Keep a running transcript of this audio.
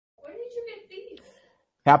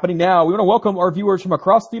Happening now. We want to welcome our viewers from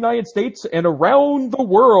across the United States and around the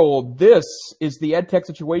world. This is the EdTech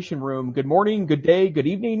Situation Room. Good morning, good day, good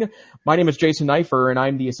evening. My name is Jason Neiffer, and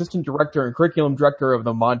I'm the Assistant Director and Curriculum Director of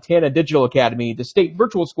the Montana Digital Academy, the state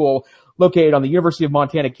virtual school located on the University of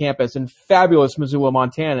Montana campus in fabulous Missoula,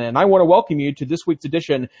 Montana. And I want to welcome you to this week's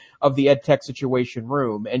edition of the EdTech Situation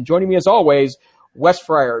Room. And joining me as always, Wes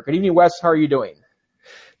Fryer. Good evening, Wes. How are you doing?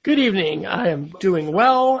 Good evening. I am doing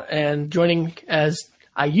well and joining as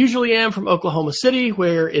I usually am from Oklahoma City,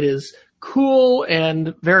 where it is cool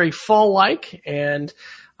and very fall-like. And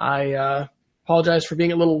I apologize for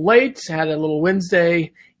being a little late. I had a little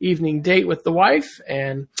Wednesday evening date with the wife,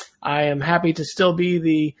 and I am happy to still be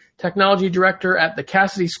the technology director at the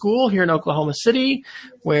Cassidy School here in Oklahoma City,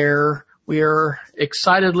 where we are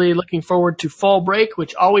excitedly looking forward to fall break,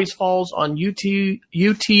 which always falls on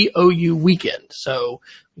UTOU weekend. So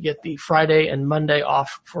we get the Friday and Monday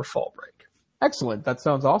off for fall break. Excellent. That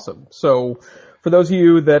sounds awesome. So for those of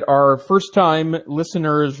you that are first-time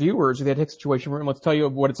listeners, viewers of the EdTech Situation Room, let's tell you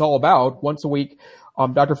what it's all about. Once a week,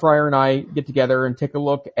 Dr. Fryer and I get together and take a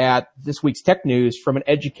look at this week's tech news from an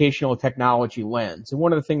educational technology lens. And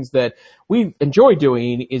one of the things that we enjoy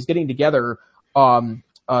doing is getting together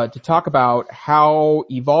to talk about how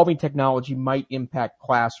evolving technology might impact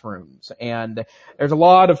classrooms. And there's a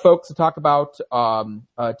lot of folks that talk about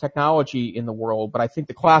technology in the world, but I think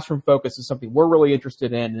the classroom focus is something we're really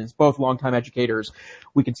interested in. And as both longtime educators,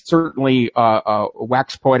 we can certainly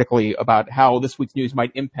wax poetically about how this week's news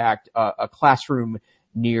might impact a classroom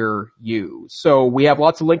near you. So we have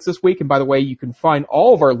lots of links this week. And by the way, you can find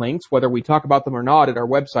all of our links, whether we talk about them or not, at our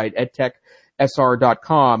website,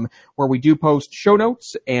 edtechsr.com, where we do post show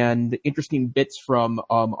notes and interesting bits from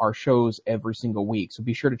our shows every single week. So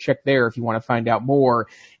be sure to check there if you want to find out more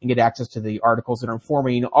and get access to the articles that are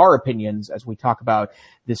informing our opinions as we talk about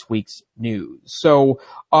this week's news. So,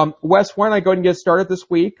 Wes, why don't I go ahead and get started this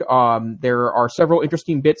week? There are several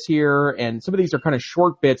interesting bits here, and some of these are kind of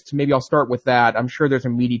short bits, so maybe I'll start with that. I'm sure there's a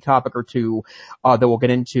meaty topic or two that we'll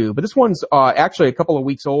get into. But this one's actually a couple of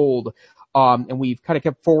weeks old. And we've kind of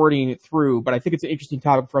kept forwarding it through, but I think it's an interesting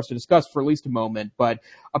topic for us to discuss for at least a moment. But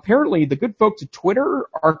apparently the good folks at Twitter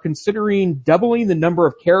are considering doubling the number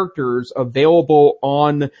of characters available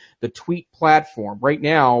on the tweet platform. Right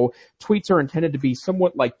now, tweets are intended to be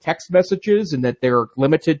somewhat like text messages in that they're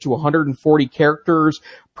limited to 140 characters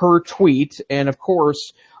per tweet. And of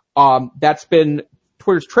course, that's been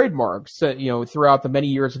Twitter's trademarks, throughout the many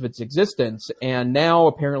years of its existence. And now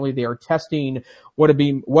apparently they are testing what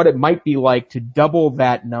it might be like to double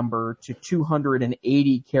that number to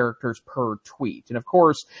 280 characters per tweet. And of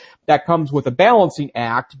course, that comes with a balancing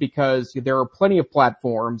act because there are plenty of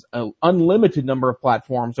platforms, an unlimited number of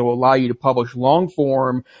platforms that will allow you to publish long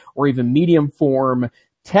form or even medium form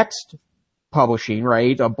text publishing,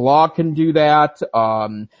 right? A blog can do that.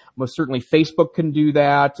 Most certainly Facebook can do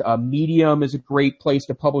that. Medium is a great place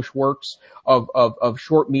to publish works of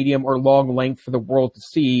short, medium, or long length for the world to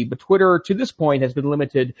see. But Twitter, to this point, has been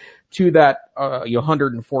limited to that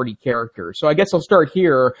 140 characters. So I guess I'll start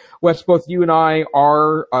here. Wes, both you and I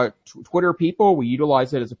are Twitter people. We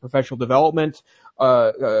utilize it as a professional development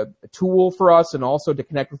tool for us and also to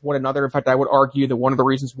connect with one another. In fact, I would argue that one of the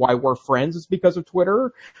reasons why we're friends is because of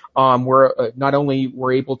Twitter. We're not only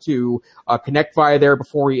we're able to connect via there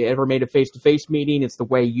before we ever made a face-to-face meeting. It's the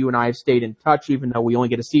way you and I have stayed in touch, even though we only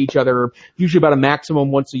get to see each other usually about a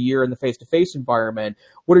maximum once a year in the face-to-face environment.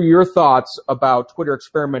 What are your thoughts about Twitter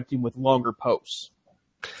experimenting with longer posts?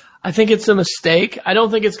 I think it's a mistake. I don't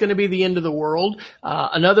think it's going to be the end of the world.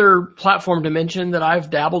 Another platform to mention that I've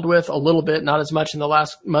dabbled with a little bit, not as much in the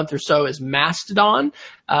last month or so, is Mastodon,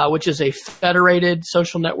 which is a federated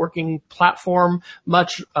social networking platform,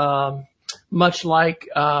 much like,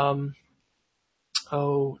 I'm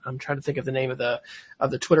trying to think of the name of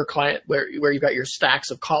the Twitter client where you've got your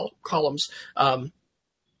stacks of columns.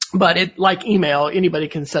 But it, like email, anybody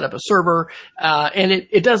can set up a server, and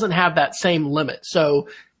it doesn't have that same limit. So,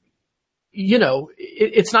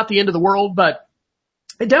 it's not the end of the world, but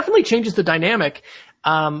it definitely changes the dynamic.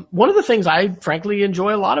 One of the things I frankly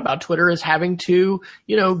enjoy a lot about Twitter is having to,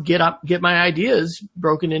 get my ideas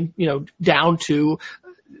broken in, down to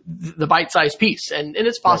the bite-sized piece. And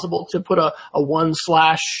it's possible to put a 1/2,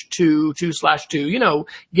 2/2,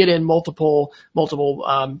 get in multiple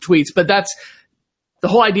tweets, but that's, the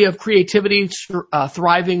whole idea of creativity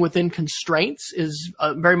thriving within constraints is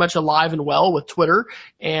very much alive and well with Twitter.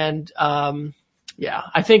 And, Yeah,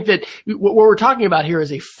 I think that what we're talking about here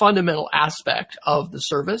is a fundamental aspect of the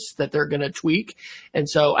service that they're going to tweak. And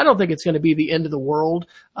so I don't think it's going to be the end of the world.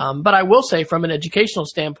 But I will say from an educational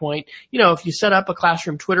standpoint, if you set up a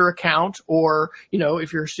classroom Twitter account or,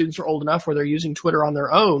 if your students are old enough where they're using Twitter on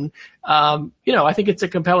their own, I think it's a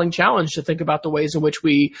compelling challenge to think about the ways in which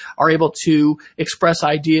we are able to express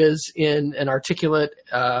ideas in an articulate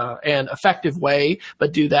and effective way,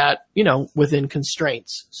 but do that, within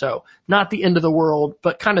constraints. So not the end of the world,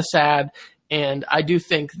 but kind of sad. And I do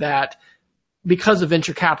think that because of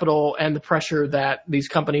venture capital and the pressure that these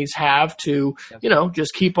companies have to,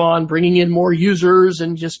 just keep on bringing in more users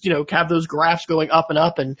and just, have those graphs going up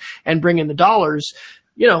and bring in the dollars,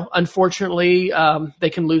 unfortunately, they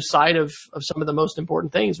can lose sight of some of the most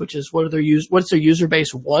important things, which is what's their user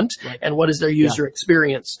base want, right, and what is their user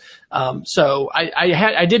experience. So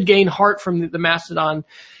I did gain heart from the Mastodon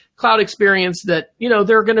cloud experience that,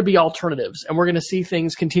 there are going to be alternatives and we're going to see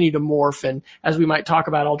things continue to morph. And as we might talk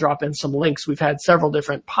about, I'll drop in some links. We've had several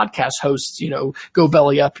different podcast hosts, go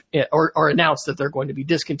belly up or announce that they're going to be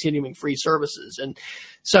discontinuing free services. And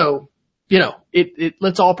so,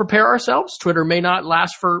 let's all prepare ourselves. Twitter may not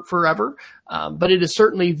last forever, but it is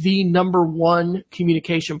certainly the number one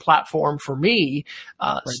communication platform for me,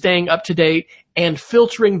 right, staying up to date and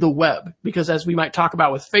filtering the web. Because as we might talk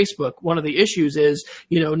about with Facebook, one of the issues is,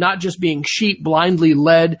 not just being sheep blindly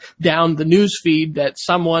led down the news feed that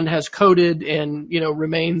someone has coded and,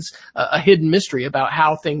 remains a hidden mystery about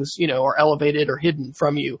how things, are elevated or hidden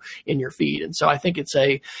from you in your feed. And so I think it's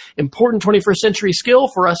a important 21st century skill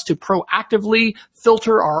for us to proactively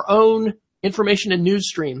filter our own information and news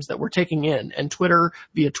streams that we're taking in. And Twitter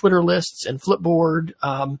via Twitter lists and Flipboard,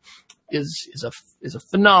 is a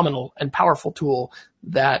phenomenal and powerful tool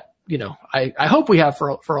that, I hope we have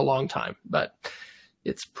for a long time, but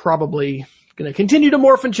it's probably going to continue to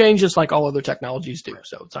morph and change just like all other technologies do.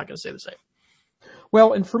 So it's not going to stay the same.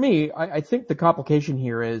 Well, and for me, I think the complication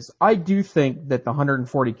here is I do think that the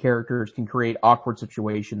 140 characters can create awkward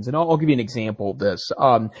situations. And I'll give you an example of this.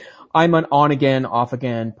 I'm an on-again,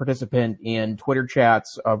 off-again participant in Twitter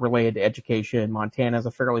chats related to education. Montana is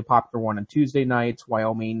a fairly popular one on Tuesday nights,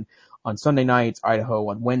 Wyoming on Sunday nights, Idaho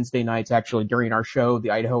on Wednesday nights. Actually, during our show, the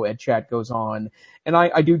Idaho Ed Chat goes on. And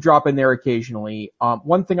I do drop in there occasionally.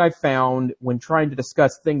 One thing I found when trying to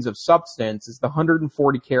discuss things of substance is the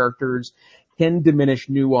 140 characters can diminish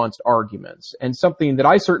nuanced arguments. And something that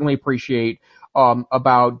I certainly appreciate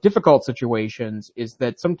about difficult situations is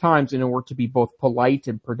that sometimes in order to be both polite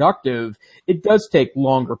and productive, it does take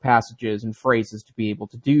longer passages and phrases to be able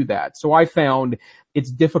to do that. So I found it's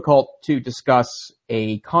difficult to discuss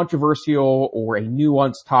a controversial or a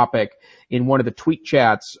nuanced topic in one of the tweet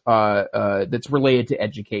chats that's related to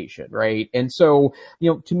education, right? And so,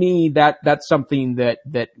 to me, that's something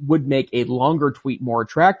that would make a longer tweet more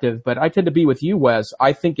attractive. But I tend to be with you, Wes.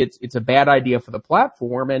 I think it's a bad idea for the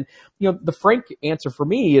platform. And the frank answer for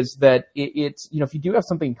me is that it's if you do have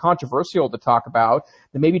something controversial to talk about,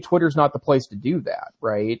 then maybe Twitter's not the place to do that,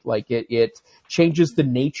 right? Like it changes the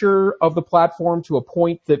nature of the platform to a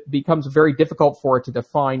point that becomes very difficult for it to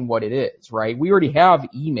define what it is, right? We already have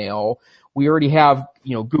email. We already have,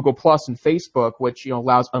 Google Plus and Facebook, which,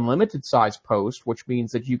 allows unlimited size posts, which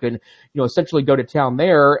means that you can, essentially go to town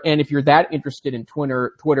there. And if you're that interested in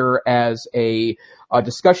Twitter as a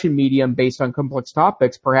discussion medium based on complex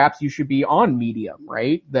topics, perhaps you should be on Medium,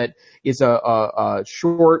 right? That is a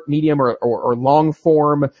short, medium, or long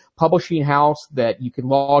form publishing house that you can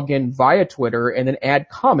log in via Twitter and then add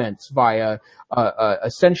comments via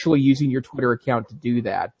essentially using your Twitter account to do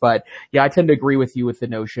that. But yeah, I tend to agree with you with the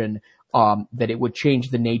notion that it would change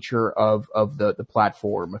the nature of the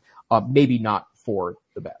platform, maybe not for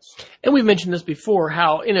the best. And we've mentioned this before,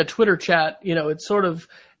 how in a Twitter chat, it's sort of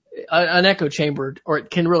an echo chamber, or it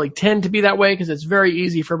can really tend to be that way because it's very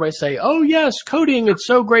easy for everybody to say, oh yes, coding, it's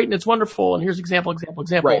so great and it's wonderful. And here's example.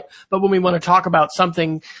 Right. But when we want to talk about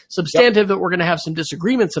something substantive that we're going to have some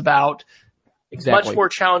disagreements about, exactly, much more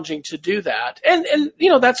challenging to do that. And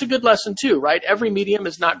that's a good lesson too, right? Every medium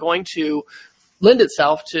is not going to lend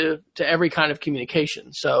itself to every kind of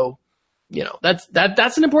communication. So, that's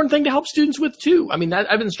an important thing to help students with too. I mean,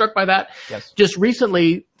 I've been struck by that just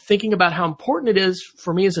recently, thinking about how important it is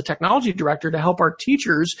for me as a technology director to help our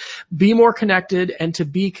teachers be more connected and to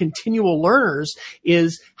be continual learners.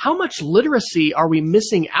 Is how much literacy are we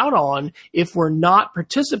missing out on if we're not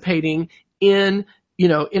participating in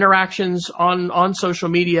interactions on social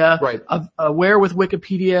media, right, aware with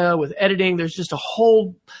Wikipedia, with editing. There's just a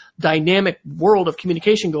whole dynamic world of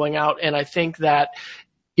communication going out. And I think that,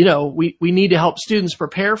 we need to help students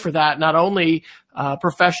prepare for that, not only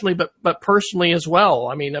professionally, but personally as well.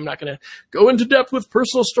 I mean, I'm not going to go into depth with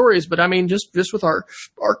personal stories, but I mean, just with our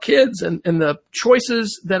kids and the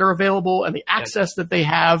choices that are available and the access that they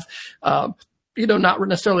have, not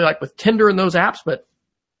necessarily like with Tinder and those apps, but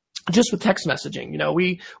just with text messaging.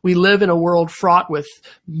 We live in a world fraught with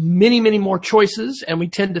many, many more choices, and we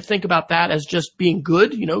tend to think about that as just being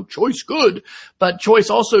good, choice good, but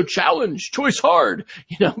choice also challenge, choice hard,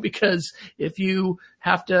 because if you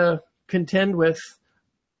have to contend with,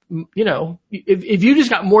 if you just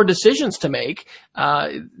got more decisions to make,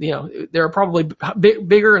 there are probably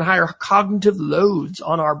bigger and higher cognitive loads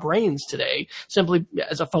on our brains today simply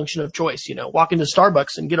as a function of choice. Walk into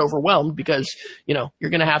Starbucks and get overwhelmed because, you're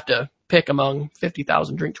going to have to pick among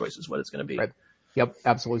 50,000 drink choices what it's going to be. Right. Yep,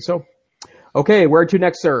 absolutely. So, okay, where to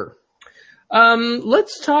next, sir?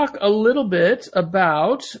 Let's talk a little bit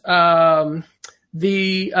about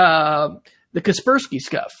the Kaspersky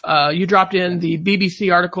stuff. You dropped in the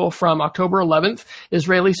BBC article from October 11th.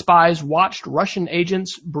 Israeli spies watched Russian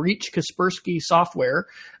agents breach Kaspersky software.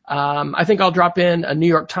 I think I'll drop in a New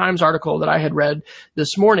York Times article that I had read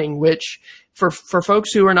this morning, which for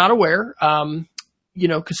folks who are not aware,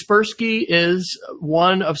 Kaspersky is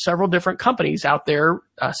one of several different companies out there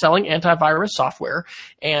selling antivirus software.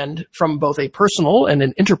 And from both a personal and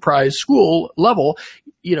an enterprise school level,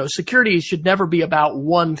 security should never be about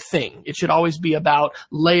one thing. It should always be about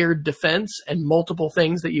layered defense and multiple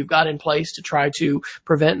things that you've got in place to try to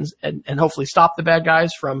prevent and hopefully stop the bad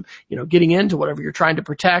guys from, getting into whatever you're trying to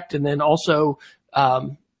protect. And then also,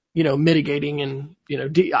 mitigating and,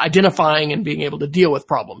 identifying and being able to deal with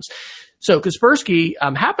problems. So Kaspersky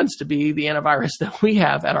happens to be the antivirus that we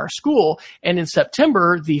have at our school. And in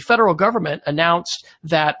September, the federal government announced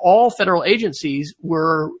that all federal agencies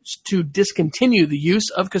were to discontinue the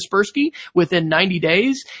use of Kaspersky within 90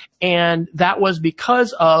 days. And that was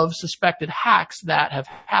because of suspected hacks that have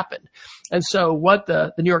happened. And so what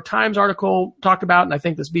the New York Times article talked about, and I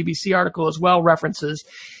think this BBC article as well references,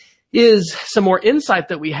 is some more insight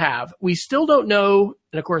that we have. We still don't know,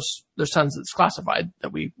 and of course, there's tons that's classified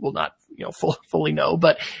that we will not, fully know,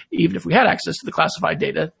 but even if we had access to the classified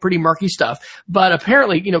data, pretty murky stuff. But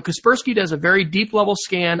apparently, Kaspersky does a very deep level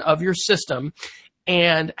scan of your system,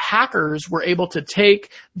 and hackers were able to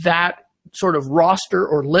take that sort of roster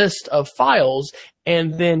or list of files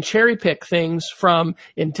and then cherry pick things from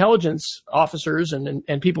intelligence officers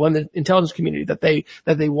and people in the intelligence community that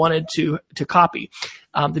they wanted to copy.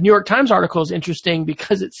 The New York Times article is interesting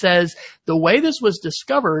because it says the way this was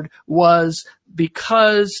discovered was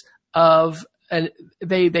because of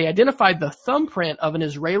they identified the thumbprint of an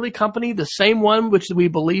Israeli company, the same one which we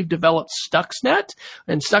believe developed Stuxnet.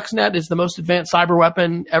 And Stuxnet is the most advanced cyber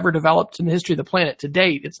weapon ever developed in the history of the planet to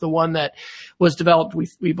date. It's the one that was developed,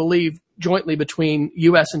 we believe, jointly between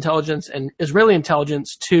U.S. intelligence and Israeli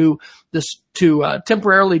intelligence to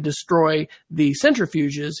temporarily destroy the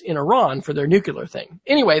centrifuges in Iran for their nuclear thing.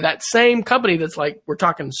 Anyway, that same company that's like, we're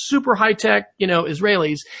talking super high tech,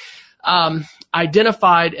 Israelis,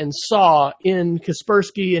 identified and saw in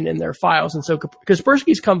Kaspersky and in their files. And so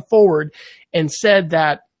Kaspersky's come forward and said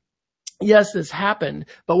that, yes, this happened,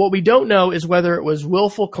 but what we don't know is whether it was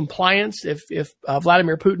willful compliance. If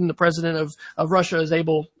Vladimir Putin, the president of Russia, is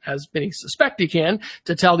able, as many suspect he can,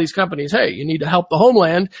 to tell these companies, hey, you need to help the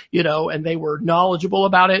homeland, and they were knowledgeable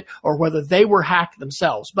about it, or whether they were hacked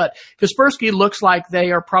themselves. But Kaspersky looks like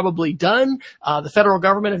they are probably done. The federal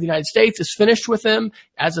government of the United States is finished with them.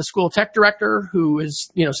 As a school tech director who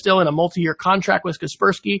is, still in a multi-year contract with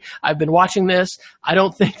Kaspersky, I've been watching this. I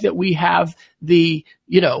don't think that we have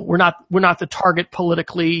we're not the target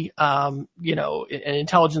politically, and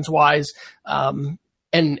intelligence wise.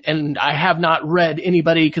 And I have not read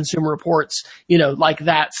anybody, Consumer Reports, like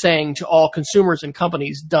that saying to all consumers and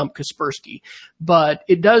companies, dump Kaspersky. But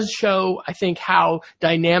it does show, I think, how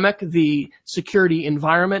dynamic the security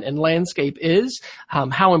environment and landscape is,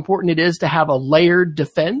 how important it is to have a layered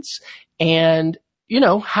defense, and,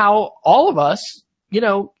 how all of us,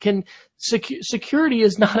 can security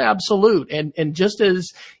is not absolute. And just as,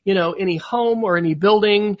 any home or any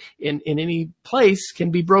building in any place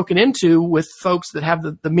can be broken into with folks that have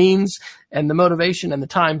the means and the motivation and the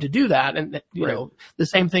time to do that. And, the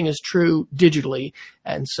same thing is true digitally.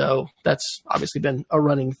 And so that's obviously been a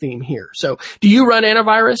running theme here. So do you run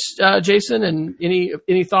antivirus, Jason? And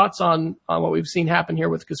any thoughts on what we've seen happen here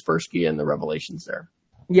with Kaspersky and the revelations there?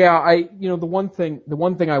 Yeah, the one thing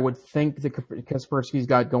I would think that Kaspersky's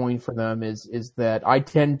got going for them is that I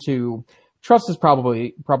tend to trust is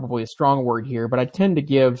probably a strong word here, but I tend to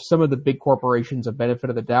give some of the big corporations a benefit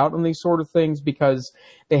of the doubt on these sort of things because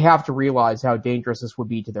they have to realize how dangerous this would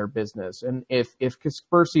be to their business. And if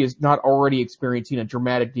Kaspersky is not already experiencing a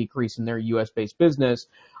dramatic decrease in their U.S.-based business,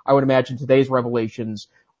 I would imagine today's revelations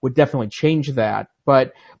would definitely change that.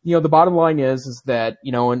 But, the bottom line is that,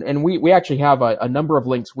 and we actually have a number of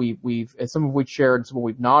links we've, some of which shared, some of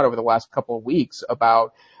we've not over the last couple of weeks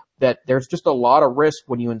about that there's just a lot of risk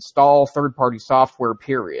when you install third-party software,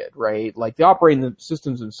 period, right? Like the operating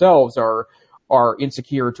systems themselves are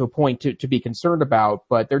insecure to a point to be concerned about,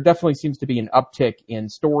 but there definitely seems to be an uptick in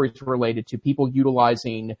stories related to people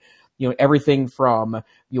utilizing everything from,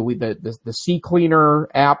 the CCleaner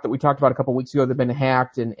app that we talked about a couple of weeks ago that had been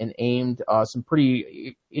hacked and aimed some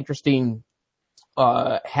pretty interesting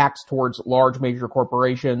hacks towards large major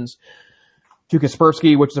corporations, to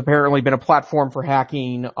Kaspersky, which has apparently been a platform for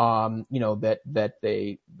hacking, that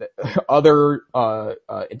other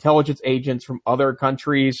intelligence agents from other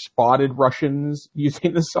countries spotted Russians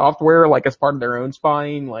using the software, like as part of their own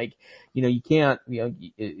spying. Like, you can't,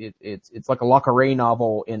 it's like a Le Carre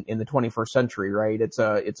novel in the 21st century, right? It's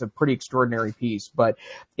a pretty extraordinary piece, but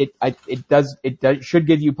it should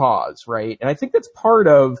give you pause, right? And I think that's part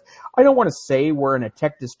of, I don't want to say we're in a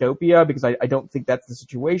tech dystopia because I don't think that's the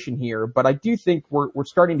situation here, but I do think we're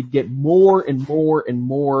starting to get more and more and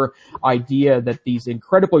more idea that these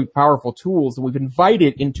incredibly powerful tools that we've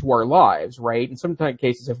invited into our lives, right? And sometimes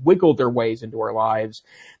cases have wiggled their ways into our lives.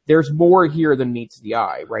 There's more here than meets the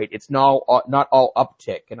eye, right? It's not all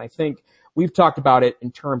uptick. And I think we've talked about it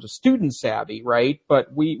in terms of student savvy, right?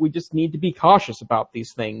 But we just need to be cautious about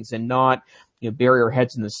these things and not, bury our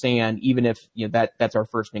heads in the sand, even if, that's our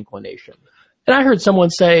first inclination. And I heard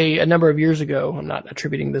someone say a number of years ago, I'm not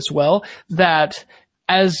attributing this well, that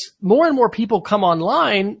as more and more people come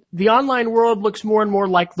online, the online world looks more and more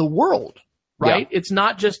like the world, right? Yeah. It's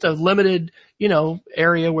not just a limited,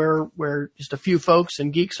 area where just a few folks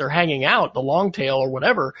and geeks are hanging out, the long tail or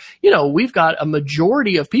whatever. We've got a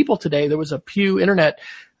majority of people today. There was a Pew Internet,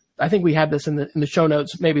 I think we had this in the show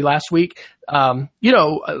notes maybe last week. Like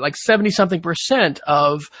 70-something%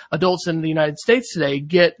 of adults in the United States today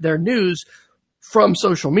get their news from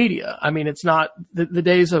social media. I mean, it's not the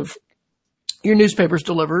days of your newspaper's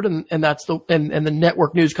delivered and that's and the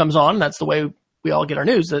network news comes on. That's the way we all get our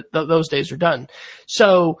news. Those days are done.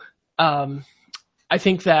 So, I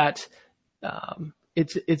think that,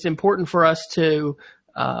 it's important for us to,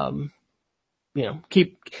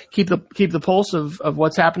 keep the pulse of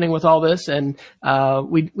what's happening with all this. And,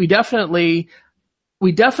 we definitely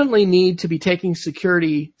need to be taking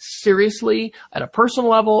security seriously at a personal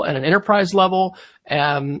level and an enterprise level.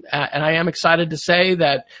 And I am excited to say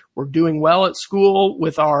that we're doing well at school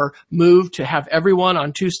with our move to have everyone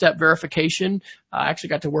on two-step verification. I actually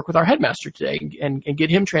got to work with our headmaster today and get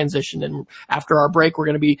him transitioned. And after our break, we're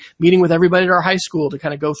going to be meeting with everybody at our high school to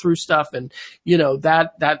kind of go through stuff. And,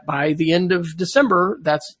 that by the end of December,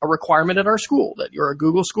 that's a requirement at our school, that you're a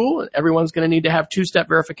Google school and everyone's going to need to have two-step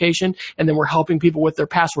verification. And then we're helping people with their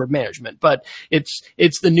password management. But it's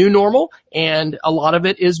the new normal. And a lot of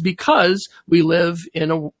it is because we live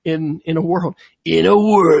in a world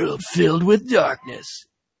filled with darkness.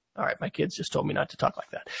 All right. My kids just told me not to talk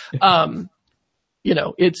like that.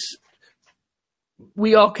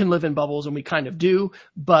 We all can live in bubbles and we kind of do,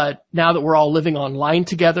 but now that we're all living online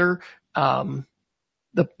together,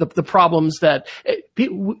 the problems that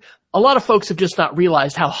a lot of folks have just not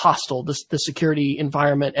realized how hostile the security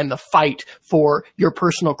environment and the fight for your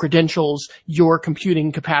personal credentials, your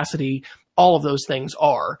computing capacity, all of those things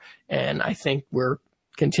are. And I think we're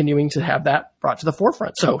continuing to have that brought to the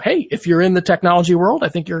forefront. So, hey, if you're in the technology world, I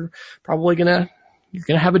think you're probably you're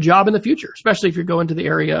going to have a job in the future, especially if you're going to the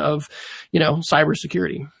area of,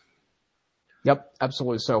 cybersecurity. Yep,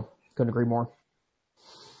 absolutely. So couldn't agree more.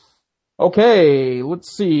 Okay,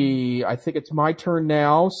 let's see. I think it's my turn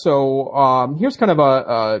now. So, here's kind of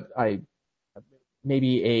a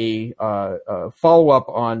follow-up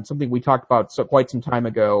on something we talked about quite some time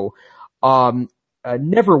ago.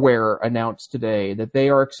 Neverware announced today that they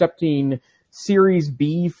are accepting Series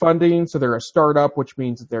B funding. So they're a startup, which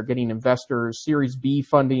means that they're getting investors. Series B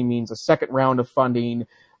funding means a second round of funding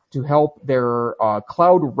to help their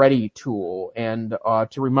Cloud Ready tool. And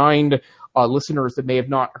to remind listeners that may have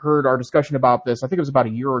not heard our discussion about this, I think it was about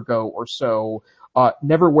a year ago or so,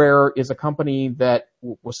 Neverware is a company that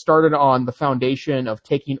was started on the foundation of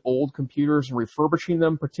taking old computers and refurbishing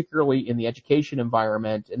them, particularly in the education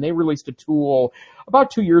environment. And they released a tool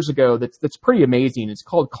about 2 years ago that's pretty amazing. It's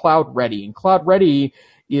called Cloud Ready. And Cloud Ready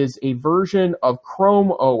is a version of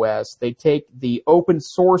Chrome OS. They take the open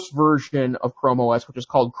source version of Chrome OS, which is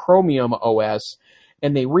called Chromium OS,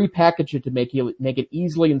 and they repackage it to make it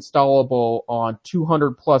easily installable on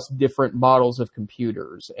 200 plus different models of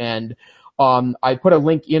computers. And I put a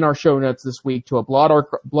link in our show notes this week to a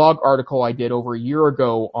blog article I did over a year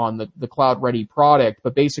ago on the Cloud Ready product.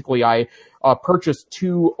 But basically, I purchased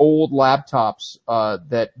 2 old laptops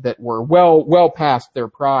that were well past their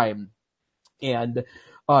prime, and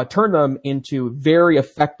turn them into very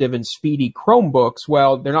effective and speedy Chromebooks.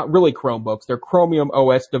 Well, they're not really Chromebooks. They're Chromium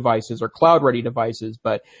OS devices or cloud-ready devices,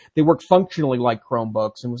 but they work functionally like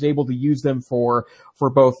Chromebooks, and was able to use them for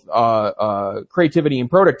both creativity and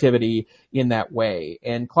productivity in that way.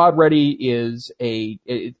 And Cloud Ready is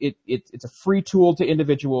it's a free tool to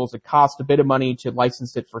individuals. It costs a bit of money to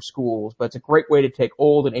license it for schools, but it's a great way to take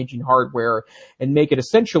old and aging hardware and make it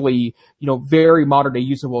essentially, very modern day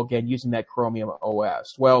usable again using that Chromium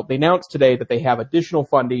OS. Well, they announced today that they have additional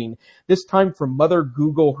funding, this time from Mother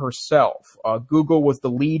Google herself. Google was the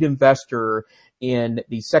lead investor in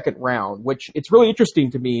the second round, which it's really interesting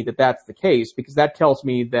to me that that's the case, because that tells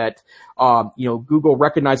me that, Google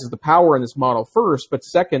recognizes the power in this model first, but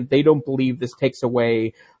second, they don't believe this takes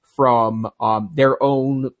away from their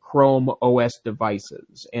own Chrome OS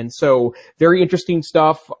devices. And so very interesting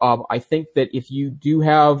stuff. I think that if you do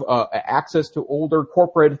have access to older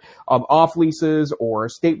corporate off leases or a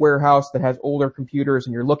state warehouse that has older computers,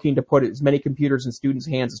 and you're looking to put as many computers in students'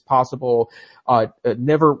 hands as possible,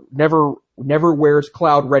 Neverware's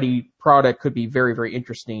Cloud Ready product could be very, very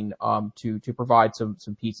interesting to provide some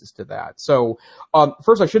pieces to that. So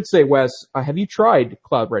first I should say, Wes, have you tried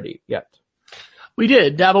Cloud Ready yet? We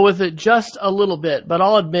did dabble with it just a little bit, but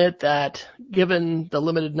I'll admit that given the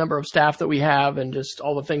limited number of staff that we have and just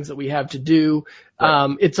all the things that we have to do,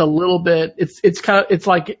 right. It's a little bit, it's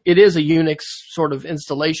like it is a Unix sort of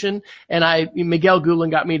installation. And Miguel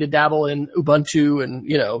Gulen got me to dabble in Ubuntu and,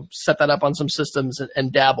 set that up on some systems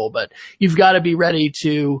and dabble, but you've got to be ready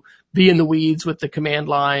to be in the weeds with the command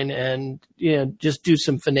line and, just do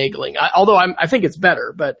some finagling. Although I think it's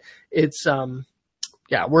better, but it's,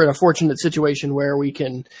 we're in a fortunate situation where we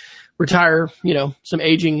can retire, some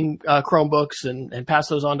aging Chromebooks and pass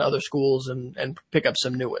those on to other schools and pick up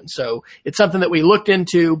some new ones. So it's something that we looked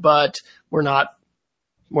into, but we're not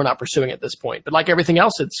pursuing at this point. But like everything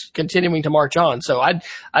else, it's continuing to march on. So have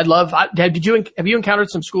you encountered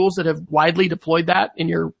some schools that have widely deployed that in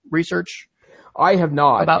your research? I have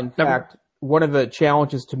not. In fact, one of the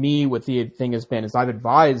challenges to me with the thing has been, is I've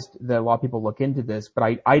advised that a lot of people look into this,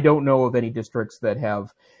 but I don't know of any districts that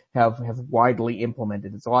have widely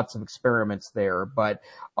implemented. It's lots of experiments there, but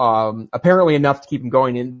apparently enough to keep them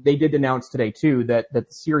going. And they did announce today too that the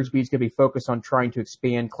Series B is going to be focused on trying to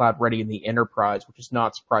expand Cloud Ready in the enterprise, which is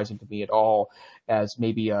not surprising to me at all, as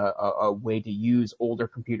maybe a way to use older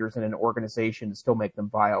computers in an organization to still make them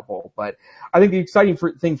viable. But I think the exciting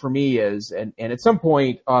thing for me is, and at some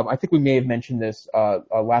point, I think we may have mentioned this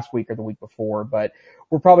last week or the week before, but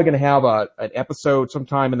we're probably going to have an episode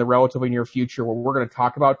sometime in the relatively near future where we're going to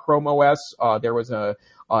talk about Chrome OS. There was an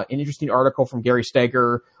interesting article from Gary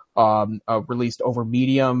Steger released over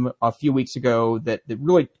Medium a few weeks ago that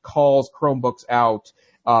really calls Chromebooks out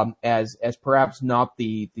as perhaps not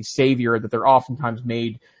the savior that they're oftentimes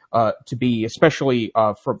made to be, especially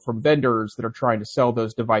from vendors that are trying to sell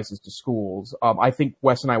those devices to schools. I think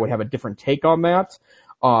Wes and I would have a different take on that.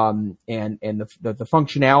 And the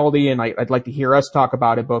functionality, and I'd like to hear us talk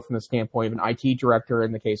about it both from the standpoint of an IT director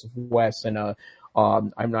in the case of Wes, and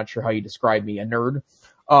I'm not sure how you describe me, a nerd,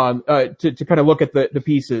 to kind of look at the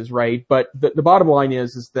pieces, right? But the bottom line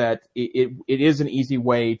is that it is an easy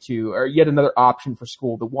way to, or yet another option for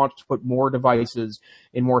school that wants to put more devices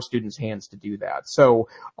in more students' hands to do that. So,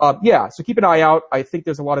 so keep an eye out. I think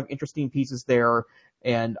there's a lot of interesting pieces there.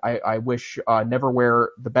 And I wish Neverware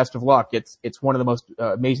the best of luck. It's one of the most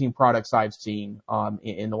amazing products I've seen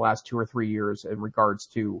in the last 2 or 3 years in regards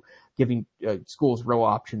to giving schools real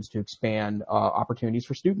options to expand opportunities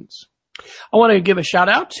for students. I want to give a shout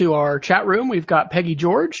out to our chat room. We've got Peggy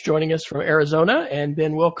George joining us from Arizona and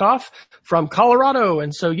Ben Wilkoff from Colorado.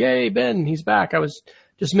 And so, yay, Ben, he's back. I was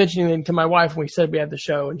just mentioning him to my wife when we said we had the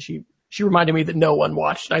show, and she reminded me that no one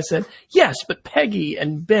watched. I said, yes, but Peggy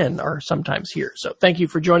and Ben are sometimes here. So thank you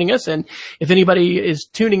for joining us. And if anybody is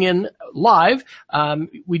tuning in live,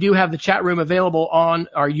 we do have the chat room available on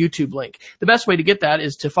our YouTube link. The best way to get that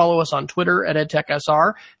is to follow us on Twitter at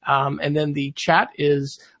EdTechSR. And then the chat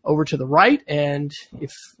is over to the right. And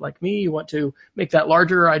if, like me, you want to make that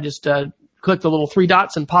larger, I just click the little three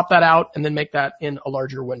dots and pop that out and then make that in a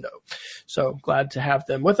larger window. So glad to have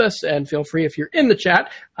them with us, and feel free if you're in the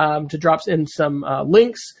chat to drop in some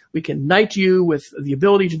links. We can knight you with the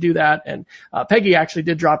ability to do that. And Peggy actually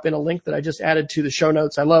did drop in a link that I just added to the show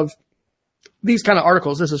notes. I love these kind of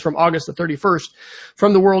articles. This is from August the 31st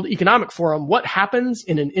from the World Economic Forum. What happens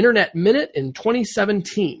in an internet minute in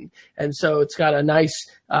 2017? And so it's got a nice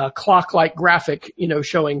clock-like graphic,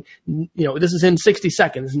 showing, this is in 60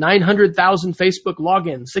 seconds, 900,000 Facebook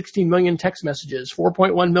logins, 16 million text messages,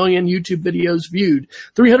 4.1 million YouTube videos viewed,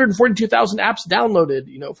 342,000 apps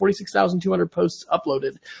downloaded, 46,200 posts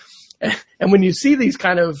uploaded. And when you see these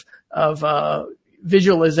kind of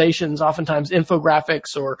visualizations, oftentimes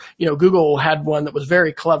infographics, or, Google had one that was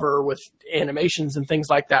very clever with animations and things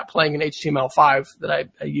like that playing in HTML5 that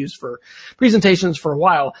I used for presentations for a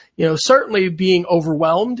while. Certainly being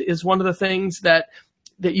overwhelmed is one of the things that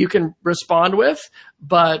you can respond with.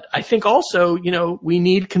 But I think also, we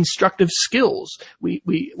need constructive skills.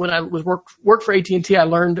 When I was worked for AT&T, I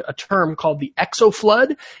learned a term called the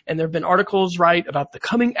exoflood, and there have been articles, right, about the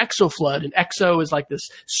coming exoflood. And exo is like this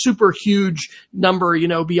super huge number,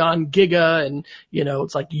 beyond giga, and,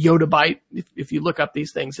 it's like yottabyte. If you look up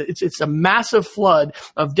these things, it's a massive flood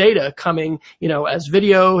of data coming, as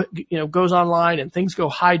video, goes online and things go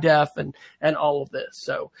high def and all of this.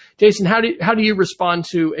 So Jason, how do you respond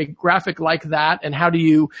to a graphic like that, and how do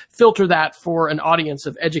you filter that for an audience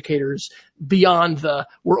of educators beyond the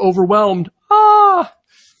we're overwhelmed?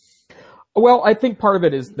 Well, I think part of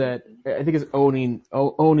it is that is owning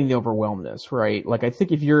the overwhelmness, right? Like, I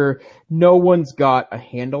think if no one's got a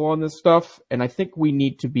handle on this stuff, and I think we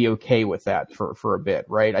need to be okay with that for a bit,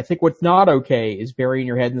 right? I think what's not okay is burying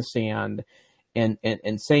your head in the sand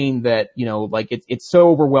and saying that, it's so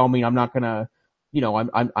overwhelming, I'm not gonna,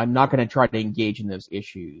 I'm not going to try to engage in those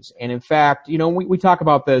issues. And in fact, we talk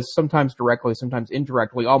about this sometimes directly, sometimes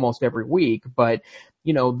indirectly, almost every week, but,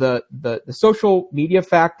 the social media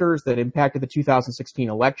factors that impacted the 2016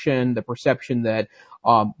 election, the perception that,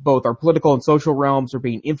 both our political and social realms are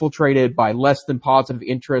being infiltrated by less than positive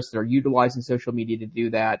interests that are utilizing social media to do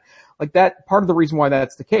that. Like, that, part of the reason why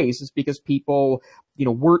that's the case is because people,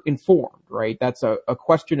 weren't informed, right? That's a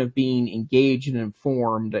question of being engaged and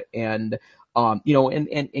informed, and,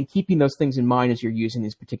 and keeping those things in mind as you're using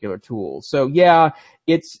these particular tools. So yeah,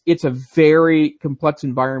 it's a very complex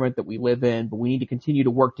environment that we live in, but we need to continue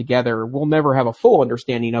to work together. We'll never have a full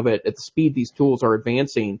understanding of it at the speed these tools are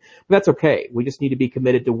advancing, but that's okay. We just need to be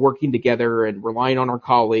committed to working together and relying on our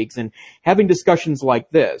colleagues and having discussions like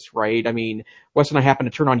this, right? I mean, Wes and I happen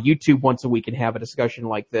to turn on YouTube once a week and have a discussion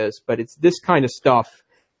like this, but it's this kind of stuff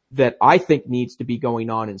that I think needs to be going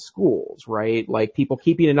on in schools, right? Like, people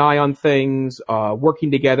keeping an eye on things,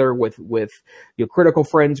 working together with critical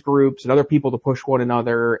friends groups and other people to push one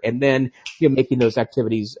another, and then, making those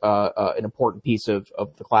activities, an important piece of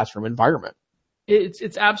the classroom environment.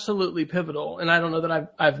 It's absolutely pivotal. And I don't know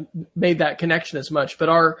that I've made that connection as much, but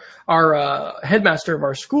our headmaster of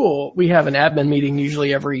our school, we have an admin meeting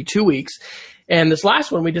usually every 2 weeks. And this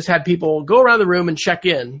last one, we just had people go around the room and check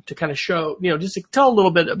in to kind of show, just to tell a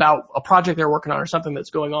little bit about a project they're working on or something that's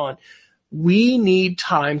going on. We need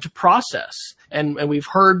time to process. And we've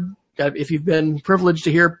heard, if you've been privileged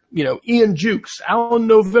to hear, Ian Jukes, Alan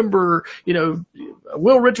November,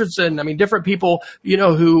 Will Richardson, different people,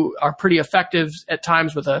 who are pretty effective at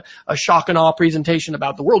times with a shock and awe presentation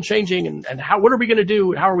about the world changing and what are we going to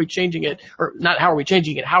do? How are we changing it? Or not how are we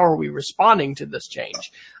changing it? How are we responding to this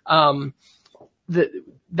change?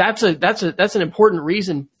 That's an important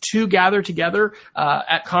reason to gather together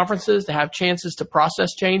at conferences, to have chances to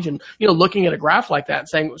process change, and looking at a graph like that and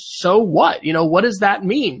saying, so what? What does that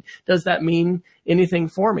mean? Does that mean anything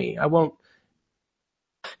for me? I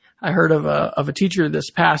heard of a teacher this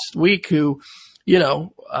past week who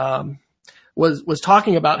was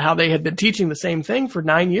talking about how they had been teaching the same thing for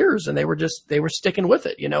 9 years, and they were sticking with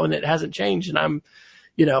it, and it hasn't changed. And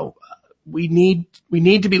we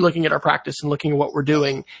need to be looking at our practice and looking at what we're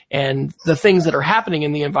doing, and the things that are happening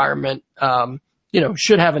in the environment,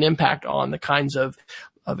 should have an impact on the kinds of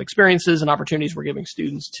experiences and opportunities we're giving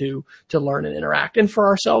students to learn and interact, and for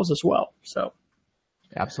ourselves as well. So.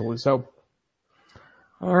 Absolutely. So.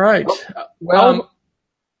 All right. Well,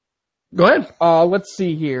 go ahead. Let's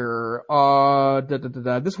see here.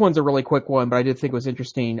 This one's a really quick one, but I did think it was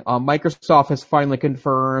interesting. Microsoft has finally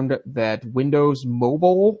confirmed that Windows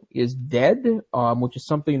Mobile is dead, which is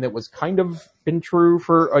something that was kind of been true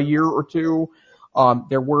for a year or two.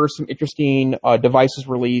 There were some interesting devices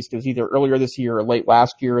released. It was either earlier this year or late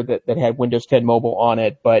last year that had Windows 10 Mobile on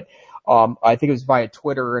it, but I think it was via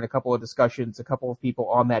Twitter and a couple of discussions. A couple of people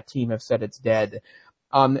on that team have said it's dead.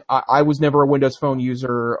 I was never a Windows Phone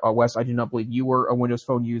user. Wes, I do not believe you were a Windows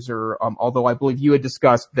Phone user. Although I believe you had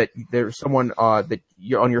discussed that there's someone that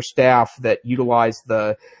you're on your staff that utilized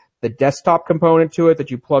the desktop component to it,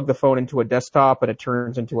 that you plug the phone into a desktop and it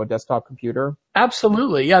turns into a desktop computer.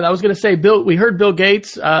 Absolutely. Yeah, I was going to say, we heard Bill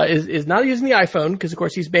Gates is not using the iPhone because, of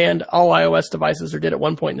course, he's banned all iOS devices, or did at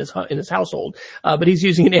one point in his household. But he's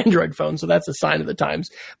using an Android phone, so that's a sign of the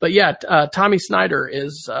times. But yeah, Tommy Snyder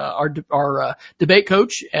is our debate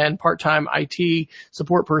coach and part-time IT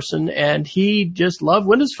support person, and he just loved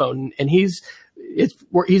Windows Phone, and he's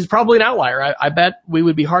probably an outlier. I bet we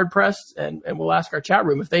would be hard pressed, and we'll ask our chat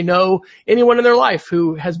room if they know anyone in their life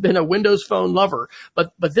who has been a Windows Phone lover.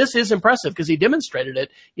 But this is impressive because he demonstrated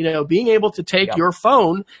it, being able to take your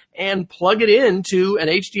phone and plug it into an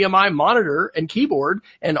HDMI monitor and keyboard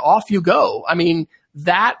and off you go. I mean,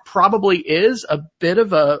 that probably is a bit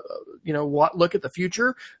of a, look at the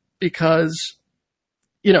future, because,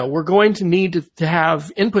 we're going to need to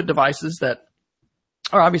have input devices that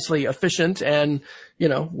are obviously efficient and,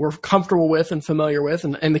 we're comfortable with and familiar with,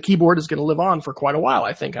 and the keyboard is going to live on for quite a while.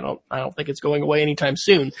 I think. I don't think it's going away anytime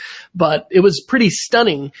soon, but it was pretty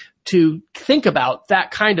stunning to think about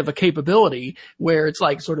that kind of a capability where it's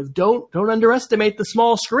like, sort of, don't underestimate the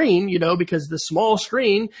small screen, because the small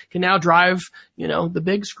screen can now drive, the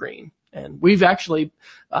big screen. And we've actually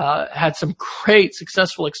had some great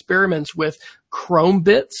successful experiments with Chrome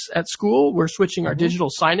bits at school. We're switching our digital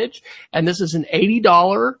signage, and this is an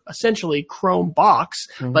 $80 essentially Chrome box,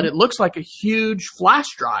 but it looks like a huge flash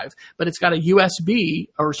drive, but it's got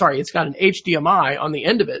it's got an HDMI on the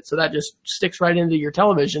end of it. So that just sticks right into your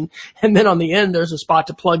television. And then on the end, there's a spot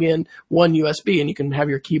to plug in one USB, and you can have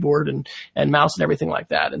your keyboard and mouse and everything like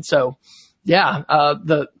that. And so, yeah,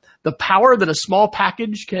 the power that a small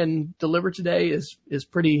package can deliver today is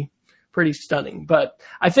pretty stunning. But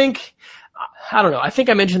I think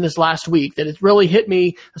I mentioned this last week, that it's really hit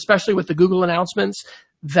me, especially with the Google announcements,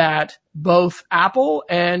 that both Apple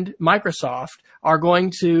and Microsoft are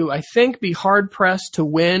going to, I think, be hard pressed to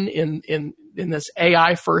win in this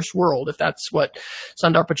AI first world, if that's what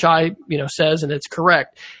Sundar Pichai, says, and it's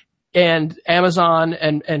correct. And Amazon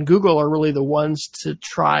and Google are really the ones to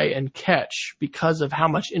try and catch, because of how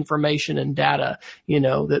much information and data,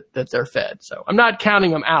 that they're fed. So I'm not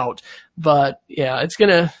counting them out, but yeah,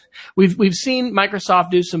 we've seen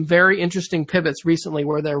Microsoft do some very interesting pivots recently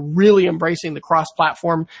where they're really embracing the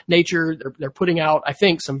cross-platform nature. They're putting out, I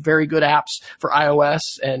think, some very good apps for iOS,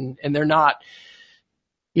 and they're not,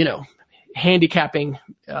 handicapping,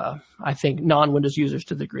 I think, non-Windows users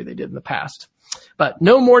to the degree they did in the past. But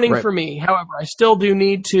no morning for me. However, I still do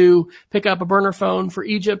need to pick up a burner phone for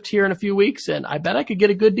Egypt here in a few weeks, and I bet I could get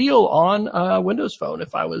a good deal on a Windows Phone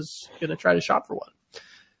if I was going to try to shop for one.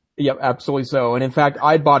 Yep, absolutely so. And in fact,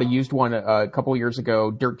 I bought a used one a couple of years ago,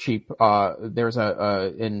 dirt cheap.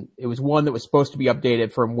 And it was one that was supposed to be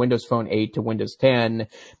updated from Windows Phone 8 to Windows 10,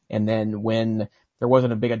 and then when there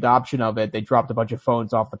wasn't a big adoption of it, they dropped a bunch of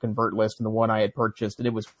phones off the convert list, and the one I had purchased, and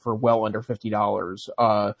it was for well under $50.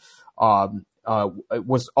 It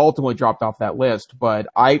was ultimately dropped off that list, but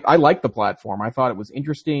I liked the platform. I thought it was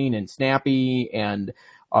interesting and snappy and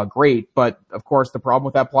great. But of course, the problem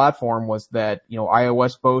with that platform was that,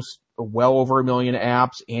 iOS boasts well over 1 million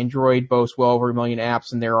apps, Android boasts well over 1 million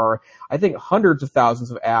apps, and there are, I think, hundreds of thousands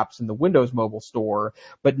of apps in the Windows Mobile Store,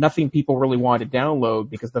 but nothing people really want to download,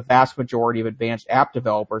 because the vast majority of advanced app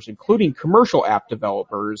developers, including commercial app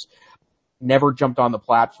developers, never jumped on the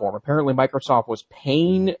platform. Apparently Microsoft was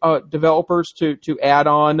paying developers to add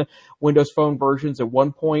on Windows Phone versions. At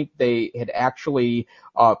one point, they had actually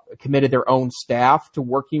committed their own staff to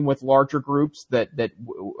working with larger groups that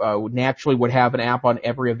naturally would have an app on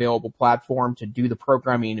every available platform to do the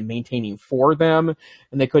programming and maintaining for them,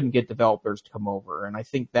 and they couldn't get developers to come over. And I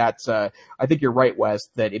think I think you're right, Wes,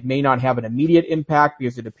 that it may not have an immediate impact,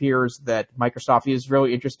 because it appears that Microsoft is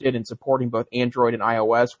really interested in supporting both Android and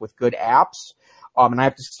iOS with good apps. And I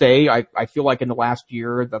have to say, I feel like in the last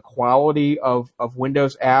year, the quality of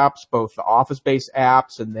Windows apps, both the Office-based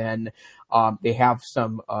apps, and then they have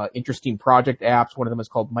some interesting project apps. One of them is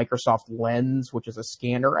called Microsoft Lens, which is a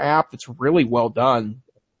scanner app that's really well done.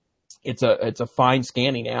 It's a fine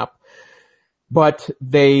scanning app. But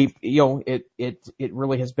it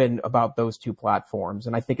really has been about those two platforms,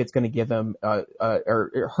 and I think it's going to give them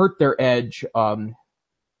or hurt their edge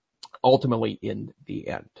ultimately in the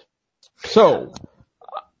end. So,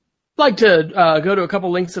 I'd like to go to a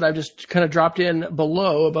couple links that I've just kind of dropped in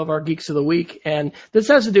below above our Geeks of the Week, and this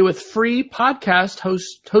has to do with free podcast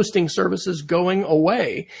hosting services going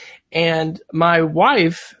away. And my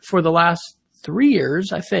wife, for the last 3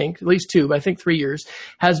 years, I think, at least 2, but I think 3 years,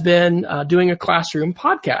 has been doing a classroom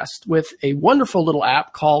podcast with a wonderful little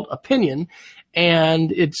app called Opinion.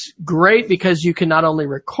 And it's great because you can not only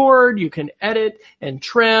record, you can edit and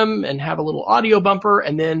trim and have a little audio bumper,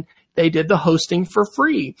 and then they did the hosting for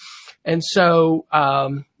free. And so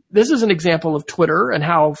this is an example of Twitter and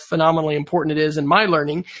how phenomenally important it is in my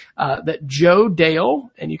learning that Joe Dale,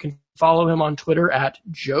 and you can follow him on Twitter at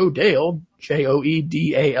Joe Dale,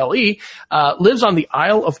 Joedale, lives on the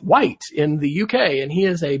Isle of Wight in the UK. And he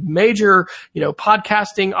is a major,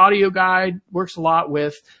 podcasting audio guide, works a lot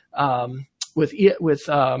with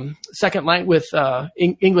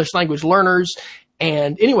English language learners.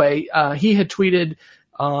 And anyway, he had tweeted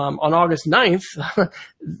on August 9th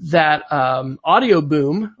that Audio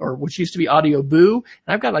Boom, or which used to be Audio Boo,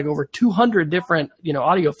 and I've got like over 200 different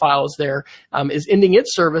audio files there, is ending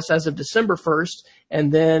its service as of December 1st.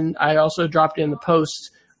 And then I also dropped in the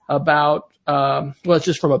post about it's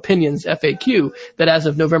just from Opinions FAQ that as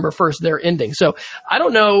of November 1st they're ending. So I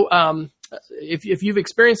don't know if you've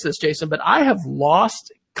experienced this, Jason, but I have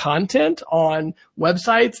lost content on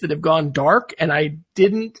websites that have gone dark, and I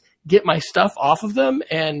didn't get my stuff off of them.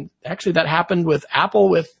 And actually that happened with Apple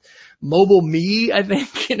with Mobile Me, I think,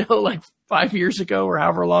 like 5 years ago or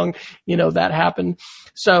however long, that happened.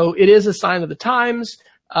 So it is a sign of the times.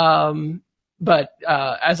 But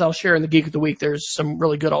as I'll share in the Geek of the Week, there's some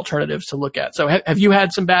really good alternatives to look at. So have you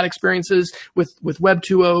had some bad experiences with Web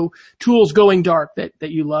 2.0 tools going dark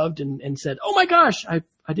that you loved and said, oh my gosh, I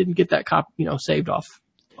didn't get that saved off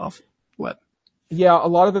web? Yeah, a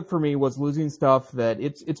lot of it for me was losing stuff that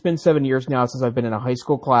it's been 7 years now since I've been in a high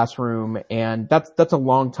school classroom, and that's a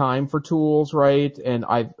long time for tools, right? And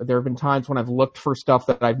there have been times when I've looked for stuff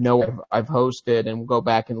that I've hosted and go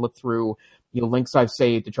back and look through links I've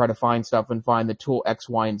saved to try to find stuff and find the tool X,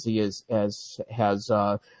 Y, and Z has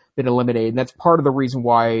been eliminated. And that's part of the reason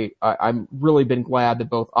why I'm really been glad that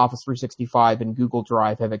both Office 365 and Google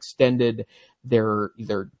Drive have extended their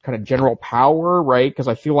kind of general power, right? Because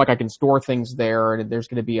I feel like I can store things there and there's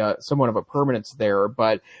going to be somewhat of a permanence there.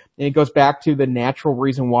 But it goes back to the natural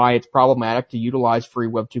reason why it's problematic to utilize free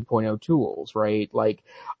Web 2.0 tools, right? Like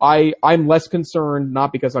I'm less concerned,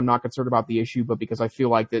 not because I'm not concerned about the issue, but because I feel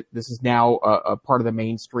like that this is now a part of the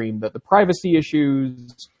mainstream, that the privacy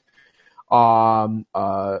issues, FERPA,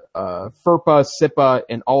 SIPA,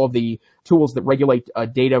 and all of the tools that regulate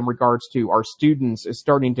data in regards to our students is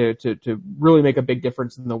starting to really make a big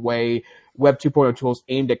difference in the way Web 2.0 tools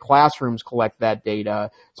aimed at classrooms collect that data.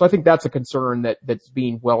 So I think that's a concern that's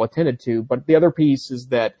being well attended to. But the other piece is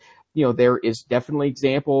that, there is definitely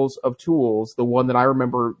examples of tools. The one that I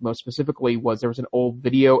remember most specifically was there was an old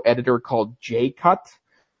video editor called JCut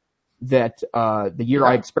that the year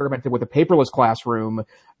I experimented with a paperless classroom,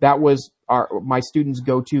 that was my students'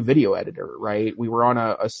 go-to video editor, right? We were on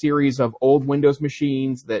a series of old Windows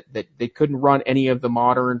machines that they couldn't run any of the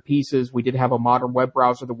modern pieces. We did have a modern web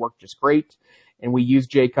browser that worked just great, and we used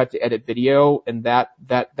JCut to edit video, and that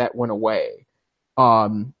went away.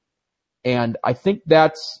 And I think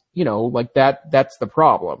that's, that's the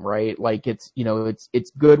problem, right? Like it's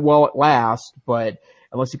good while it lasts, but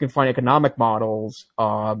unless you can find economic models,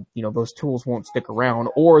 those tools won't stick around,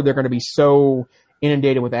 or they're going to be so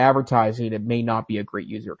inundated with advertising, it may not be a great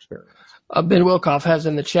user experience. Ben Wilkoff has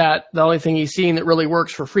in the chat, the only thing he's seen that really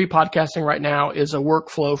works for free podcasting right now is a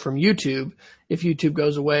workflow from YouTube. If YouTube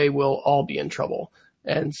goes away, we'll all be in trouble.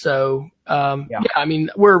 And so,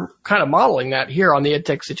 we're kind of modeling that here on the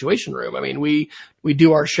EdTech Situation Room. I mean, we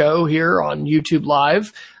do our show here on YouTube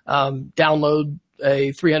Live, download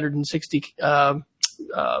a 360,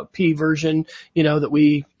 P version, that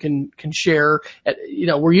we can share.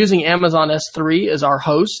 We're using Amazon S3 as our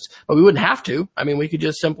host, but we wouldn't have to. I mean, we could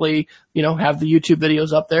just simply, have the YouTube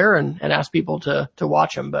videos up there and ask people to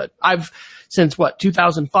watch them. But I've, since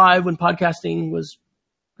 2005, when podcasting was,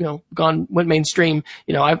 went mainstream,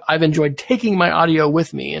 I've enjoyed taking my audio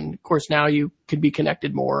with me. And of course now you could be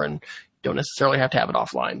connected more and don't necessarily have to have it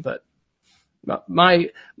offline. But my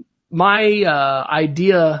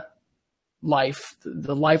idea life,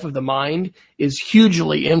 the life of the mind, is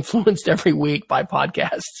hugely influenced every week by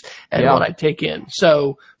podcasts and what I take in.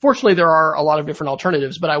 So fortunately there are a lot of different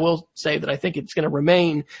alternatives, but I will say that I think it's going to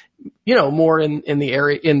remain, more in the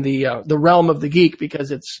area, in the realm of the geek, because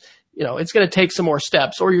it's going to take some more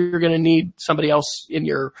steps, or you're going to need somebody else in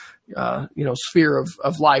your, sphere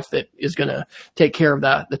of life that is going to take care of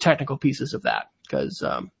the technical pieces of that. Because,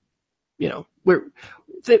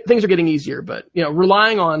 things are getting easier, but,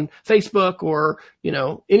 relying on Facebook or,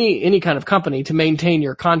 any kind of company to maintain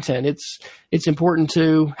your content, it's important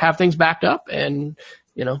to have things backed up and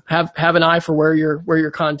have an eye for where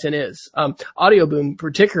your content is. Audio Boom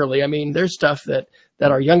particularly, I mean, there's stuff that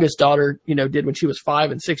our youngest daughter, did when she was 5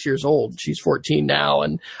 and 6 years old. She's 14 now.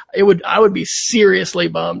 And I would be seriously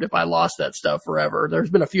bummed if I lost that stuff forever. There's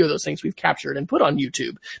been a few of those things we've captured and put on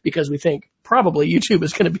YouTube because we think probably YouTube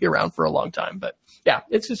is going to be around for a long time. But yeah,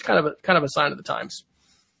 it's just kind of a sign of the times.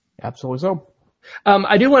 Absolutely so.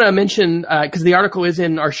 I do want to mention, because the article is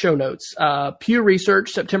in our show notes, Pew Research,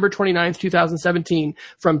 September 29th, 2017,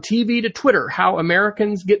 From TV to Twitter, How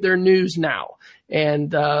Americans Get Their News Now. And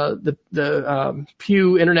the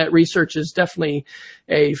Pew Internet Research is definitely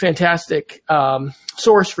a fantastic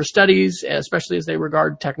source for studies, especially as they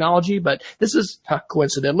regard technology. But this is,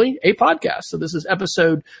 coincidentally, a podcast. So this is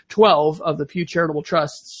episode 12 of the Pew Charitable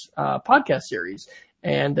Trust's podcast series.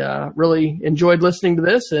 And really enjoyed listening to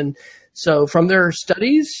this. And so from their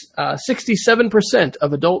studies, 67%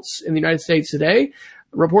 of adults in the United States today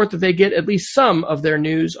report that they get at least some of their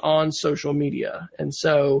news on social media. And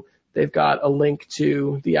so they've got a link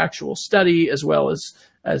to the actual study as well as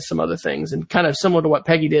some other things. And kind of similar to what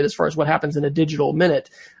Peggy did as far as what happens in a digital minute,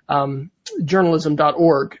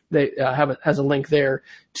 journalism.org has a link there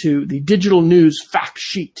to the digital news fact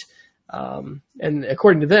sheet. And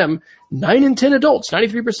according to them, 9 in 10 adults,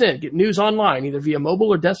 93%, get news online, either via mobile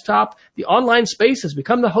or desktop. The online space has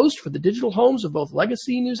become the host for the digital homes of both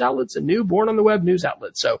legacy news outlets and new born-on-the-web news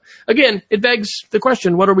outlets. So again, it begs the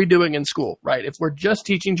question, what are we doing in school, right? If we're just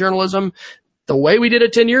teaching journalism the way we did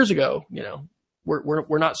it 10 years ago,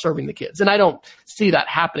 we're not serving the kids. And I don't see that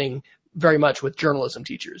happening very much with journalism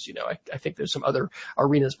teachers. I think there's some other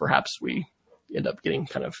arenas perhaps we end up getting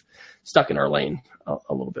kind of stuck in our lane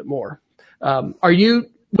a little bit more.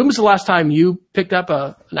 When was the last time you picked up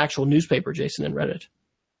an actual newspaper, Jason, and read it?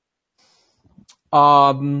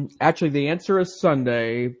 Actually, the answer is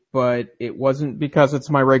Sunday, but it wasn't because it's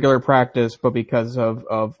my regular practice, but because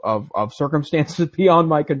of circumstances beyond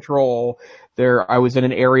my control. I was in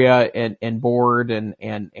an area and bored and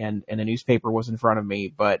a newspaper was in front of me,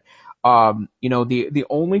 but the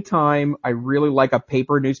only time I really like a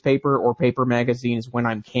paper newspaper or paper magazine is when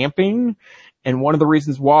I'm camping. And one of the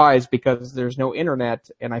reasons why is because there's no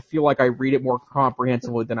internet and I feel like I read it more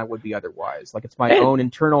comprehensively than I would be otherwise. Like it's my own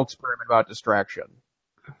internal experiment about distraction.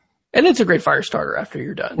 And it's a great fire starter after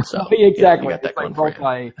you're done. So exactly. You got that going for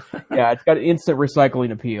you. Yeah, it's got instant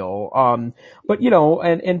recycling appeal. But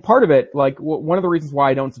and part of it, like one of the reasons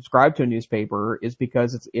why I don't subscribe to a newspaper is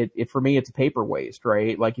because for me it's a paper waste,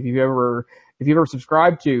 right? Like if you've ever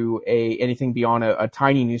subscribed to anything beyond a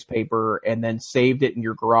tiny newspaper and then saved it in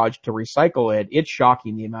your garage to recycle it, it's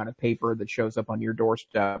shocking the amount of paper that shows up on your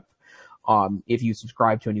doorstep. If you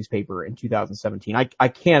subscribe to a newspaper in 2017. I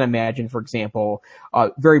can't imagine, for example,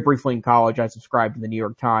 very briefly in college, I subscribed to the New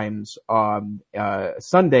York Times,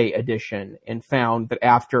 Sunday edition and found that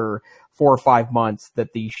after 4 or 5 months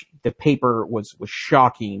that the paper was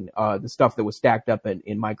shocking, the stuff that was stacked up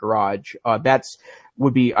in my garage.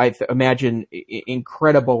 Would be, I imagine,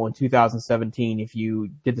 incredible in 2017 if you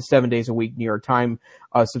did the 7 days a week New York Times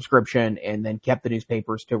subscription and then kept the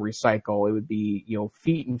newspapers to recycle. It would be,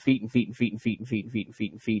 feet and feet and feet and feet and feet and feet and feet and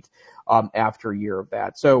feet and feet after a year of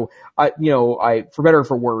that. So, for better or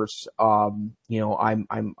for worse, I'm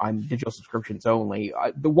digital subscriptions only.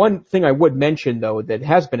 The one thing I would mention though that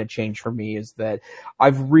has been a change for me is that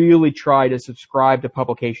I've really tried to subscribe to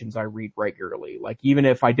publications I read regularly. Like even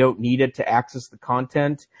if I don't need it to access the content,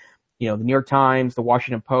 the New York Times, the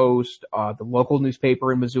Washington Post, the local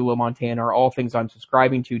newspaper in Missoula, Montana are all things I'm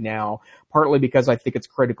subscribing to now, partly because I think it's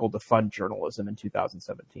critical to fund journalism in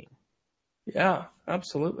 2017. Yeah,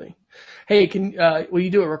 absolutely. Hey, will you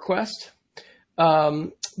do a request?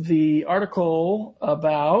 The article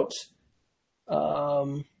about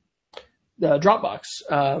the Dropbox.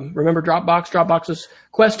 Remember Dropbox? Dropbox's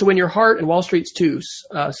quest to win your heart and Wall Street's too.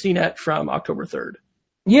 CNET from October 3rd.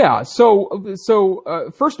 Yeah. So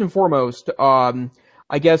first and foremost,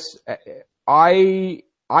 I guess I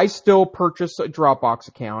still purchase a Dropbox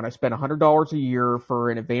account. I spend $100 a year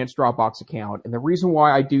for an advanced Dropbox account. And the reason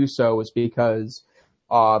why I do so is because,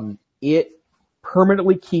 it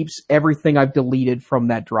permanently keeps everything I've deleted from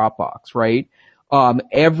that Dropbox, right?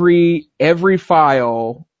 Every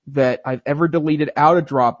file that I've ever deleted out of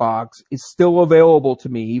Dropbox is still available to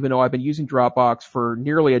me, even though I've been using Dropbox for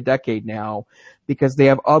nearly a decade now, because they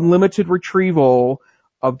have unlimited retrieval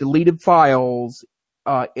of deleted files,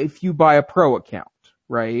 if you buy a pro account,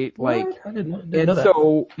 right? What? I didn't know that.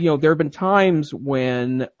 So, there have been times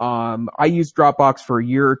when, I used Dropbox for a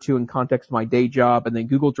year or two in context of my day job, and then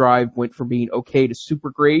Google Drive went from being okay to super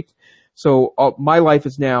great. So my life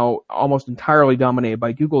is now almost entirely dominated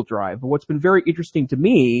by Google Drive. But what's been very interesting to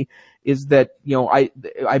me is that,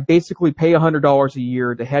 I basically pay $100 a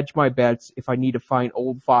year to hedge my bets if I need to find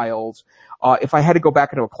old files. If I had to go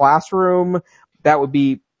back into a classroom, that would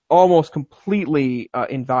be almost completely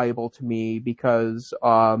invaluable to me because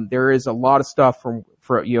there is a lot of stuff for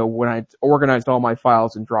when I organized all my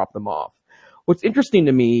files and dropped them off. What's interesting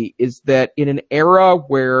to me is that in an era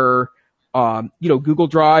where Google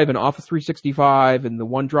Drive and Office 365 and the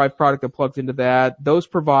OneDrive product that plugs into that, those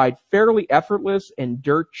provide fairly effortless and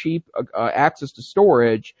dirt cheap access to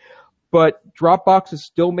storage. But Dropbox is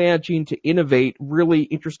still managing to innovate really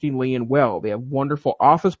interestingly and well. They have wonderful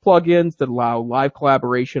Office plugins that allow live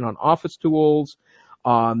collaboration on Office tools.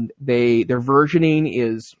 Their versioning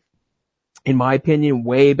is, in my opinion,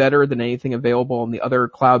 way better than anything available on the other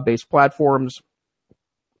cloud-based platforms.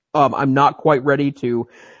 I'm not quite ready to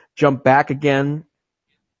jump back again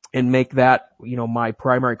and make that, my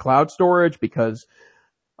primary cloud storage because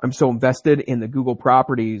I'm so invested in the Google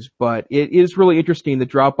properties, but it is really interesting that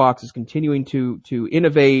Dropbox is continuing to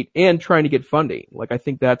innovate and trying to get funding. Like, I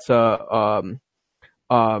think that's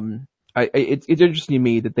it's interesting to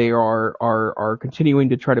me that they are continuing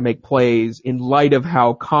to try to make plays in light of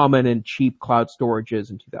how common and cheap cloud storage is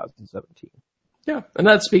in 2017. Yeah, and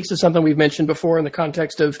that speaks to something we've mentioned before in the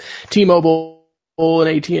context of T-Mobile and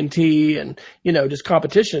AT&T and, just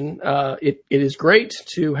competition. It is great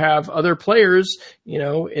to have other players,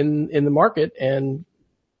 in the market and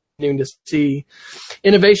continuing to see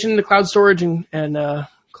innovation in the cloud storage and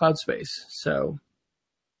cloud space. So,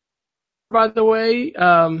 by the way,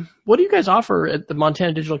 what do you guys offer at the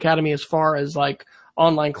Montana Digital Academy as far as like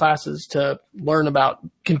online classes to learn about?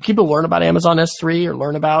 Can people learn about Amazon S3 or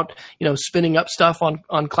learn about, spinning up stuff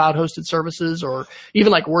on cloud hosted services or even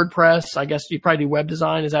like WordPress? I guess you probably do web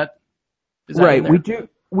design. Is that right?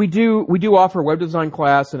 We do offer a web design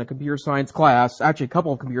class and a computer science class, actually a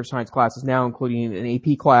couple of computer science classes now, including an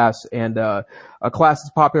AP class and a class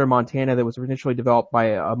that's popular in Montana that was initially developed by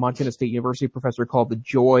a Montana State University professor called The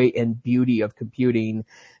Joy and Beauty of Computing.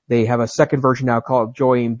 They have a second version now called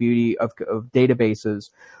Joy and Beauty of Databases.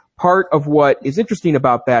 Part of what is interesting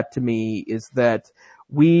about that to me is that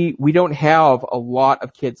we don't have a lot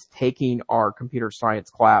of kids taking our computer science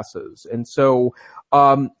classes. And so,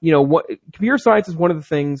 computer science is one of the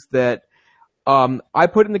things that I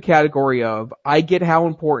put in the category of, I get how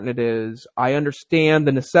important it is. I understand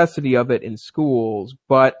the necessity of it in schools,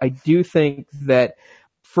 but I do think that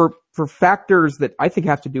for factors that I think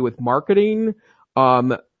have to do with marketing,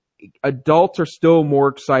 adults are still more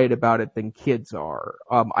excited about it than kids are.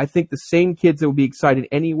 I think the same kids that would be excited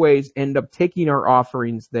anyways end up taking our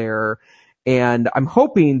offerings there. And I'm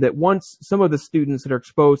hoping that once some of the students that are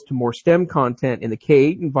exposed to more STEM content in the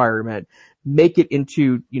K-8 environment make it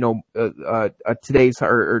into, today's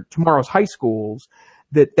or tomorrow's high schools,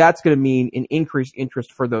 that's going to mean an increased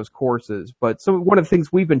interest for those courses. But one of the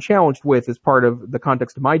things we've been challenged with as part of the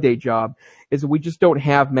context of my day job is that we just don't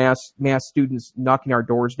have mass students knocking our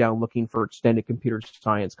doors down looking for extended computer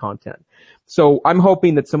science content. So I'm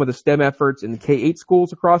hoping that some of the STEM efforts in the K-8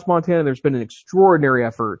 schools across Montana, there's been an extraordinary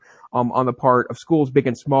effort on the part of schools big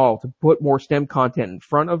and small to put more STEM content in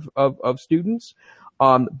front of students.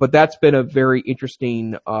 But that's been a very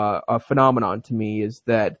interesting phenomenon to me, is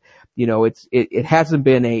that, it hasn't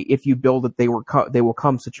been a if you build it they will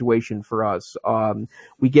come situation for us.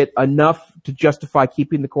 We get enough to justify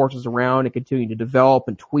keeping the courses around and continuing to develop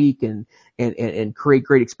and tweak and create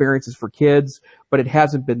great experiences for kids, but it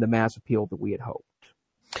hasn't been the mass appeal that we had hoped.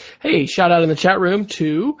 Hey, shout out in the chat room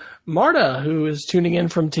to Marta, who is tuning in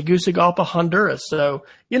from Tegucigalpa, Honduras. So,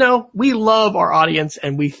 we love our audience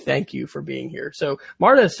and we thank you for being here. So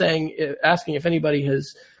Marta is asking if anybody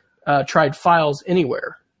has tried Files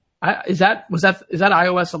Anywhere. Is that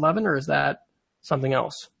iOS 11 or is that something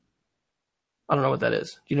else? I don't know what that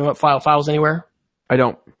is. Do you know what Files Anywhere? I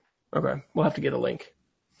don't. Okay. We'll have to get a link.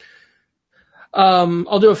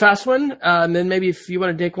 I'll do a fast one, and then maybe if you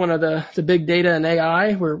want to take one of the big data and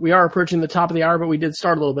AI, we are approaching the top of the hour, but we did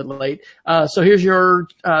start a little bit late. So here's your,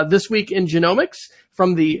 This Week in Genomics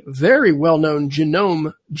from the very well-known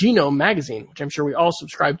Genome magazine, which I'm sure we all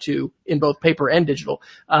subscribe to in both paper and digital.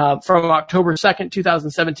 From October 2nd,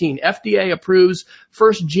 2017, FDA approves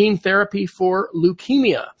first gene therapy for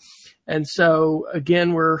leukemia. And so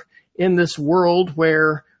again, we're in this world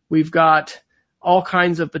where we've got all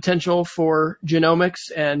kinds of potential for genomics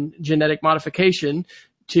and genetic modification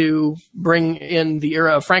to bring in the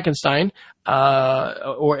era of Frankenstein,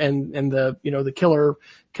 and the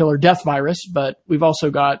killer death virus. But we've also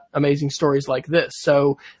got amazing stories like this.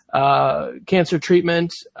 So, cancer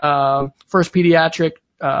treatment, first pediatric,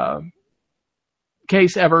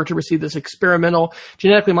 case ever to receive this experimental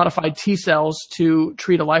genetically modified T cells to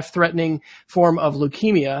treat a life-threatening form of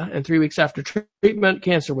leukemia. And 3 weeks after treatment,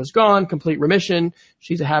 cancer was gone, complete remission.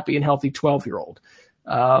 She's a happy and healthy 12-year-old.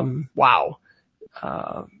 Wow.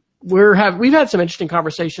 We've had some interesting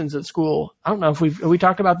conversations at school. I don't know if have we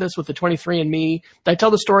talked about this with the 23andMe. Did I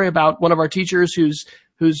tell the story about one of our teachers whose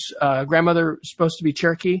grandmother was supposed to be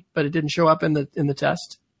Cherokee, but it didn't show up in the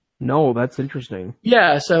test? No, that's interesting.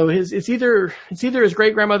 Yeah, so it's either his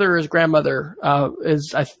great grandmother or his grandmother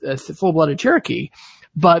is a full-blooded Cherokee,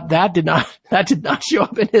 but that did not show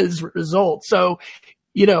up in his results. So,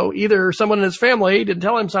 either someone in his family didn't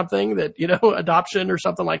tell him something that, adoption or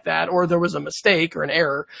something like that, or there was a mistake or an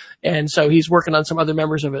error. And so he's working on some other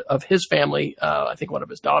members of his family, I think one of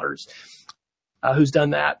his daughters, who's done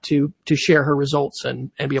that to share her results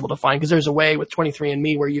and be able to find, because there's a way with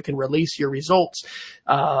 23andMe where you can release your results,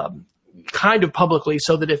 kind of publicly,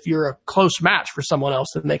 so that if you're a close match for someone else,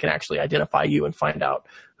 then they can actually identify you and find out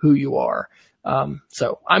who you are.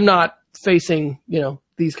 So I'm not facing,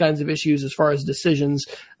 these kinds of issues as far as decisions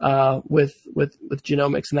with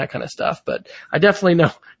genomics and that kind of stuff. But I definitely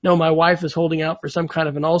know my wife is holding out for some kind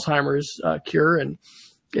of an Alzheimer's cure, and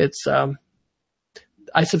it's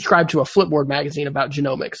I subscribe to a Flipboard magazine about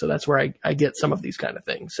genomics, so that's where I get some of these kind of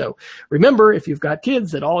things. So remember, if you've got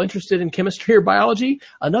kids that are all interested in chemistry or biology,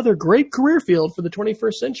 another great career field for the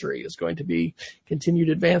 21st century is going to be continued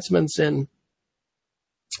advancements in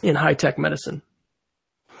high-tech medicine.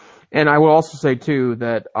 And I will also say too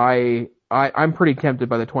that I'm pretty tempted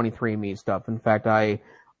by the 23andMe stuff. In fact, I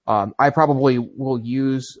probably will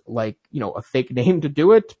use a fake name to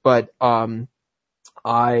do it, but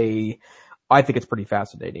I think it's pretty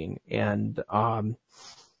fascinating, and the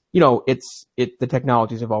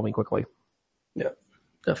technology is evolving quickly. Yeah,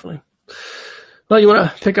 definitely. Well, you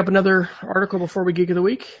want to pick up another article before we Geek of the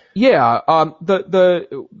Week? Yeah.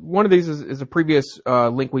 The one of these is a previous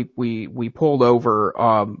link we pulled over.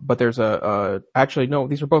 But there's actually no,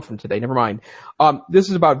 these are both from today. Never mind. This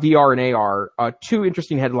is about VR and AR. Two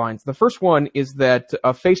interesting headlines. The first one is that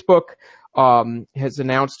Facebook has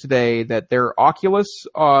announced today that their Oculus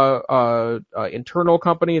internal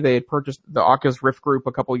company, they had purchased the Oculus Rift Group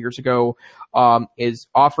a couple years ago, is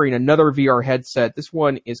offering another VR headset. This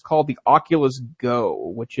one is called the Oculus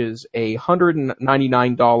Go, which is a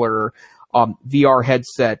 $199 VR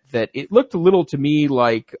headset that it looked a little to me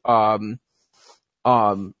like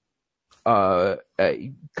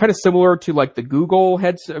kind of similar to like the Google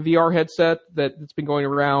VR headset that's been going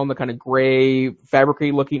around, the kind of gray,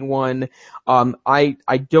 fabric-y looking one. I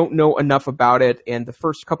don't know enough about it, and the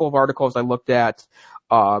first couple of articles I looked at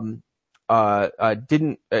it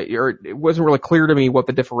wasn't really clear to me what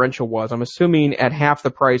the differential was. I'm assuming at half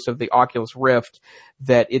the price of the Oculus Rift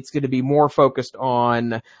that it's going to be more focused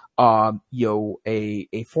on a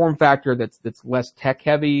form factor that's less tech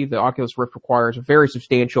heavy. The Oculus Rift requires a very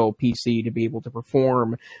substantial PC to be able to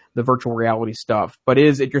perform the virtual reality stuff. But it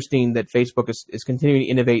is interesting that Facebook is continuing to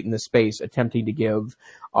innovate in this space, attempting to give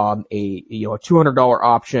a $200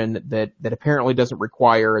 option that apparently doesn't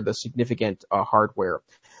require the significant hardware.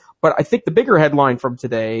 But I think the bigger headline from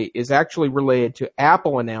today is actually related to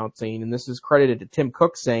Apple announcing, and this is credited to Tim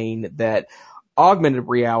Cook, saying that augmented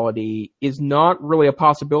reality is not really a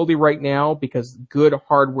possibility right now because good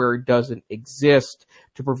hardware doesn't exist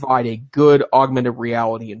to provide a good augmented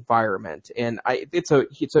reality environment. And it's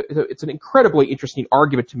an incredibly interesting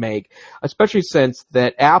argument to make, especially since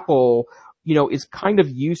that Apple, is kind of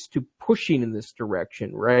used to pushing in this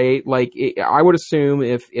direction, right? Like, I would assume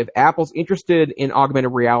if Apple's interested in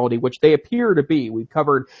augmented reality, which they appear to be, we've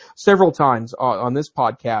covered several times on this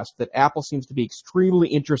podcast that Apple seems to be extremely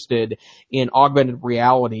interested in augmented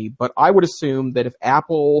reality, but I would assume that if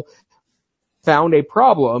Apple found a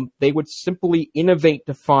problem, they would simply innovate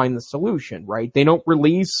to find the solution, right? They don't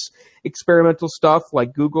release experimental stuff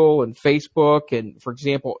like Google and Facebook, and for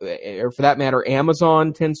example, or for that matter,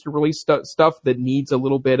 Amazon tends to release stuff that needs a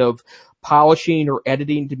little bit of polishing or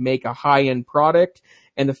editing to make a high-end product.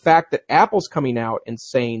 And the fact that Apple's coming out and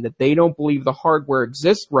saying that they don't believe the hardware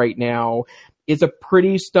exists right now is a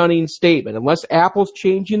pretty stunning statement. Unless Apple's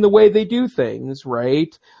changing the way they do things,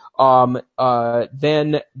 right?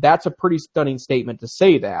 Then that's a pretty stunning statement to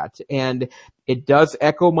say that. And it does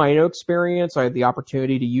echo my own experience. I had the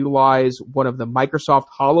opportunity to utilize one of the Microsoft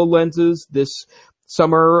HoloLenses this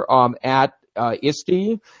summer, at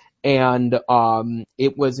ISTE. And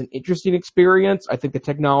it was an interesting experience. I think the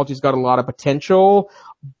technology's got a lot of potential,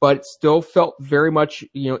 but it still felt very much,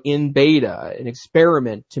 in beta, an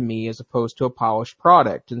experiment to me as opposed to a polished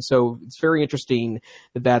product. And so it's very interesting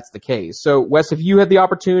that that's the case. So Wes, have you had the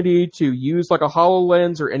opportunity to use like a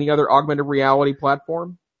HoloLens or any other augmented reality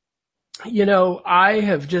platform? I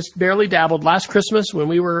have just barely dabbled. Last Christmas when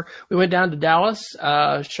we went down to Dallas,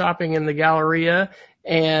 shopping in the Galleria,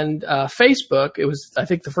 and Facebook, it was, I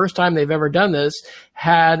think, the first time they've ever done this,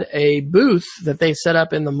 had a booth that they set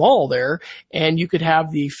up in the mall there, and you could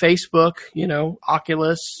have the Facebook,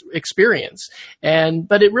 Oculus experience.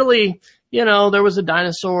 But it really, there was a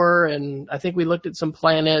dinosaur, and I think we looked at some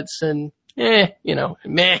planets, and meh.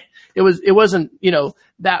 It wasn't,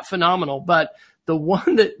 that phenomenal. But the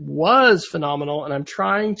one that was phenomenal, and I'm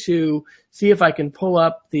trying to see if I can pull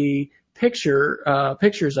up the pictures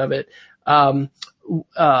of it,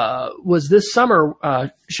 was this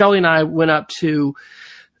summer. Shelley and I went up to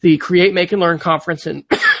the Create, Make, and Learn conference in,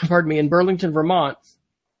 in Burlington, Vermont.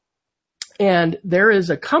 And there is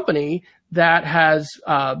a company that has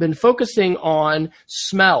been focusing on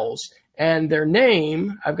smells, and their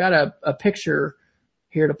name, I've got a picture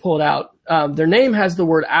here to pull it out. Their name has the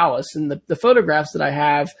word Alice, and the photographs that I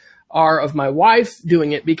have are of my wife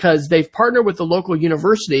doing it because they've partnered with the local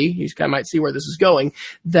university. You kind of might see where this is going,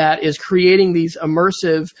 that is creating these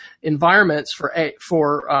immersive environments for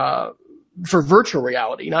virtual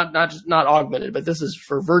reality, not augmented, but this is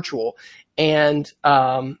for virtual. And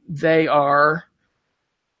they are,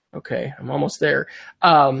 okay, I'm almost there.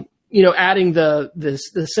 Adding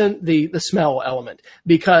the smell element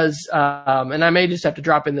because, and I may just have to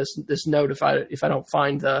drop in this note if I don't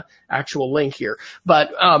find the actual link here,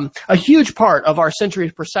 but, a huge part of our sensory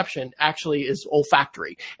perception actually is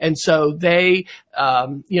olfactory. And so they,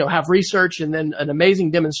 have research and then an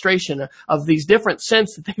amazing demonstration of these different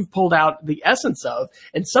scents that they've pulled out the essence of.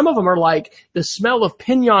 And some of them are like the smell of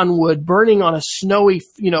pinon wood burning on a snowy,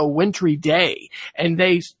 wintry day. And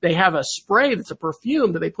they have a spray that's a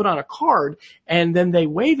perfume that they put on a card, and then they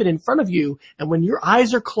wave it in front of you. And when your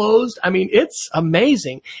eyes are closed, it's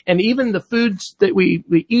amazing. And even the foods that we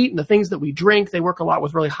eat and the things that we drink, they work a lot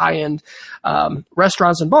with really high-end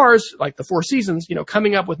restaurants and bars like the Four Seasons,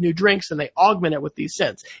 coming up with new drinks, and they augment it with these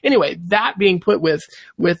scents. Anyway, that being put with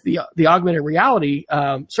the augmented reality,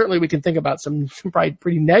 certainly we can think about some probably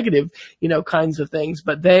pretty negative, kinds of things,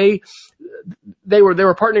 but they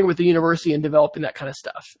were partnering with the university and developing that kind of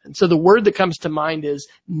stuff. And so the word that comes to mind is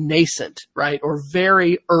nascent, right? Or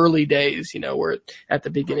very early days, we're at the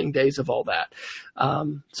beginning days of all that.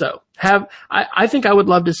 I think I would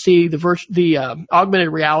love to see the augmented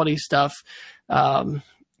reality stuff,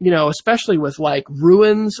 especially with like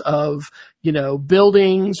ruins of,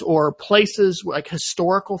 buildings or places like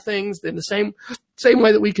historical things in the same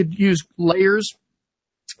way that we could use layers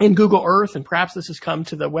in Google Earth, and perhaps this has come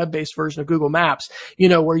to the web-based version of Google Maps,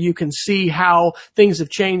 where you can see how things have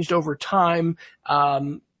changed over time.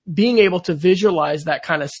 Being able to visualize that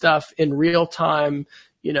kind of stuff in real time,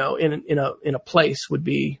 in a place would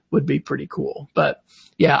be pretty cool. But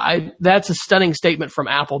yeah, that's a stunning statement from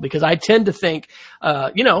Apple because I tend to think,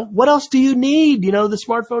 what else do you need? The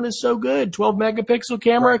smartphone is so good. 12 megapixel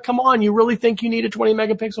camera. Right. Come on. You really think you need a 20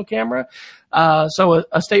 megapixel camera? So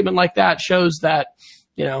a statement like that shows that,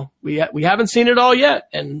 we haven't seen it all yet.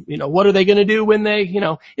 And, what are they going to do when they,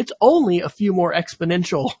 it's only a few more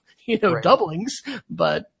exponential, right, doublings,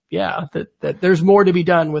 but yeah, that there's more to be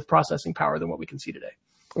done with processing power than what we can see today.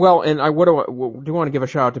 Well, and I do want to give a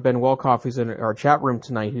shout out to Ben Welkoff, who's in our chat room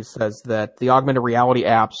tonight, who says that the augmented reality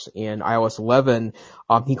apps in iOS 11,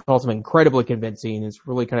 he calls them incredibly convincing. It's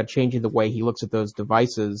really kind of changing the way he looks at those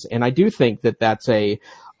devices. And I do think that that's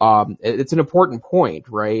it's an important point,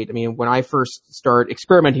 right? When I first started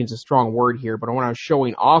experimenting is a strong word here, but when I was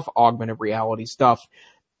showing off augmented reality stuff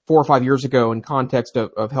 4 or 5 years ago in context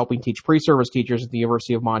of helping teach pre-service teachers at the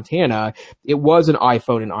University of Montana, it was an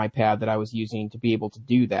iPhone and iPad that I was using to be able to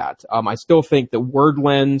do that. I still think that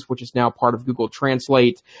WordLens, which is now part of Google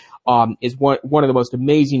Translate, is one of the most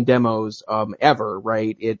amazing demos ever,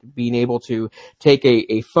 right? It being able to take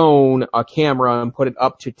a phone, a camera, and put it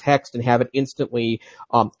up to text and have it instantly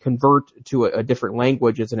convert to a different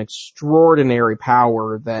language is an extraordinary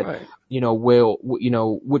power that, right,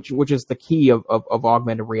 which is the key of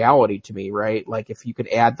augmented reality to me, right? Like if you could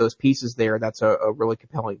add those pieces there, that's a really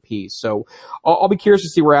compelling piece. So I'll be curious to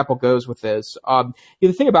see where Apple goes with this.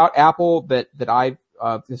 The thing about Apple that I've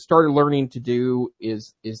started learning to do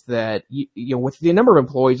is that, with the number of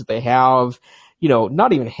employees that they have,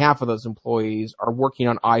 not even half of those employees are working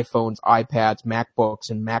on iPhones, iPads, MacBooks,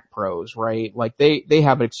 and Mac Pros, right? Like they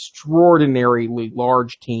have extraordinarily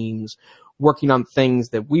large teams working on things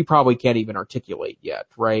that we probably can't even articulate yet,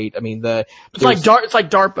 right? I mean, it's like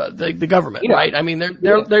DARPA, the government, right? I mean,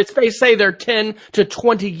 they say they're 10 to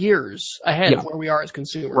 20 years ahead of where we are as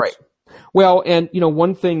consumers. Right. Well, and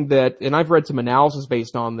one thing and I've read some analysis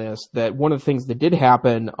based on this, that one of the things that did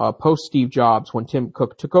happen post Steve Jobs when Tim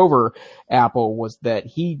Cook took over Apple was that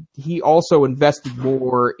he also invested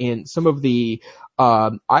more in some of the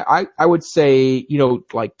I would say,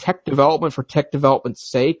 like tech development for tech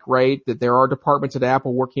development's sake, right? That there are departments at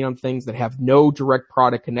Apple working on things that have no direct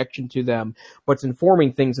product connection to them, but it's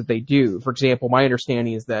informing things that they do. For example, my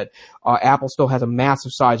understanding is that Apple still has a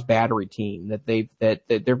massive size battery team, that that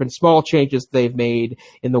there have been small changes they've made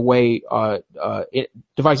in the way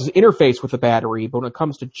devices interface with the battery, but when it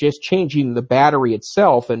comes to just changing the battery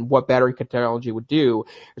itself and what battery technology would do,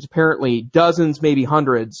 there's apparently dozens, maybe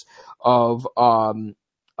hundreds of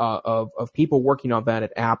people working on that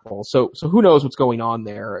at Apple. So who knows what's going on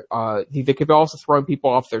there? They could also throw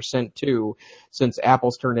people off their scent too, since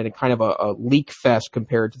Apple's turned into kind of a leak fest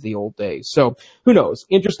compared to the old days. So who knows?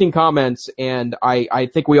 Interesting comments, and I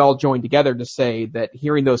think we all join together to say that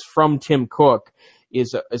hearing those from Tim Cook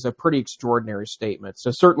is a pretty extraordinary statement. So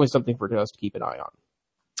certainly something for us to keep an eye on.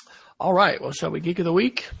 All right. Well, shall we Geek of the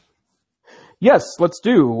Week? Yes, let's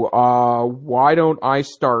do. Why don't I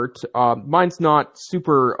start? Mine's not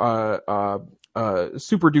super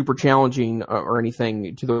duper challenging or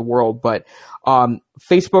anything to the world, but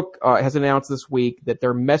Facebook has announced this week that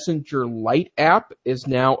their Messenger Lite app is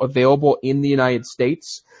now available in the United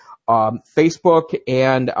States. Facebook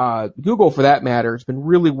and Google, for that matter, has been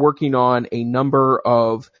really working on a number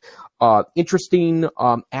of interesting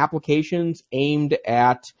applications aimed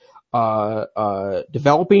at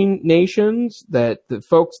developing nations, that the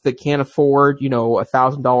folks that can't afford,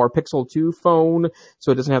 $1,000 Pixel 2 phone,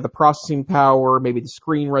 so it doesn't have the processing power, maybe the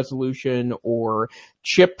screen resolution or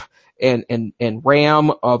chip and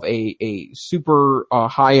RAM of a super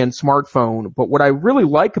high-end smartphone. But what I really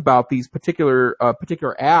like about these particular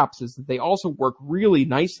apps is that they also work really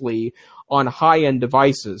nicely on high-end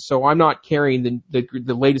devices. So I'm not carrying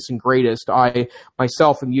the latest and greatest. I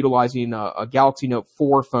myself am utilizing a Galaxy Note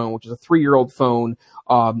 4 phone, which is a 3-year-old phone,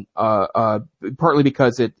 partly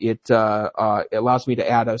because it allows me to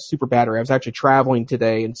add a super battery. I was actually traveling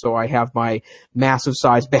today, and so I have my massive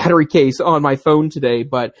size battery case on my phone today.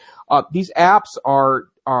 But these apps are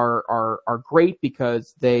great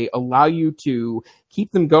because they allow you to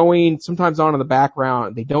keep them going, sometimes on in the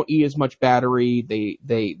background. They don't eat as much battery.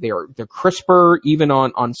 They're crisper even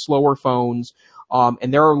on slower phones.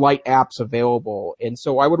 And there are light apps available. And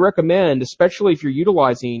so I would recommend, especially if you're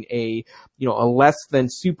utilizing a less than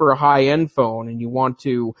super high end phone and you want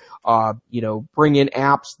to, bring in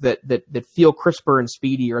apps that feel crisper and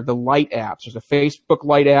speedier, the light apps. There's a Facebook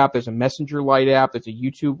Lite app. There's a Messenger Lite app. There's a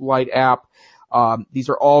YouTube Lite app. These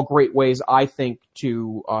are all great ways, I think,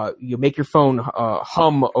 to make your phone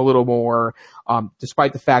hum a little more,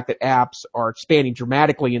 despite the fact that apps are expanding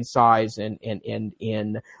dramatically in size and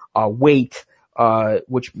in weight,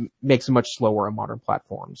 which makes them much slower on modern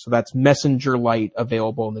platforms. So that's Messenger Lite,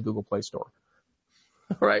 available in the Google Play Store.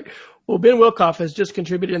 All right. Well, Ben Wilkoff has just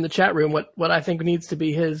contributed in the chat room what I think needs to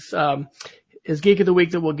be his Geek of the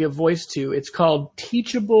Week that we'll give voice to. It's called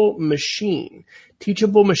Teachable Machine.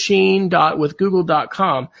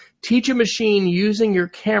 TeachableMachine.withgoogle.com. Teach a machine using your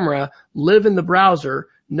camera, live in the browser,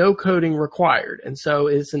 no coding required. And so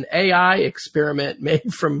it's an AI experiment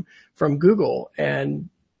made from Google, and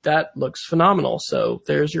that looks phenomenal. So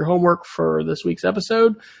there's your homework for this week's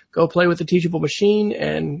episode. Go play with the Teachable Machine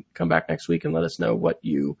and come back next week and let us know what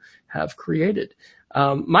you have created.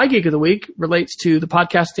 My Geek of the Week relates to the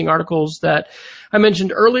podcasting articles that I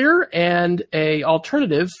mentioned earlier and a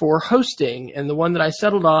alternative for hosting. And the one that I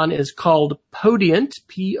settled on is called Podiant,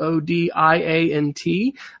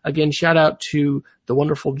 Podiant. Again, shout out to the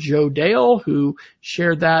wonderful Joe Dale, who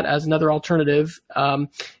shared that as another alternative.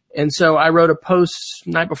 And so I wrote a post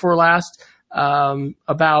night before last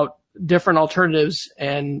about different alternatives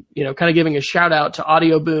and, kind of giving a shout out to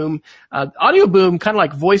Audio Boom. Audio Boom, kind of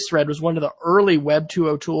like VoiceThread, was one of the early Web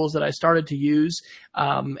 2.0 tools that I started to use,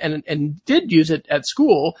 and did use it at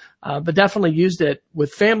school, but definitely used it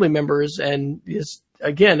with family members. And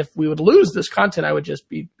again, if we would lose this content, I would just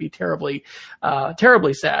be terribly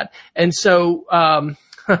sad. And so,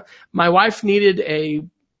 my wife needed a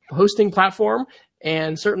hosting platform.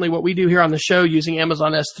 And certainly what we do here on the show using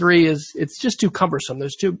Amazon S3 it's just too cumbersome.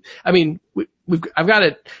 I've got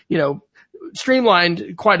it,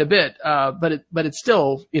 streamlined quite a bit, but it's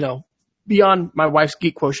still, beyond my wife's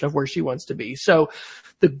geek quotient of where she wants to be. So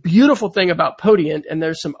the beautiful thing about Podiant, and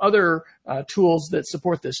there's some other tools that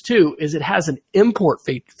support this too, is it has an import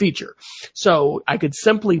feature. So I could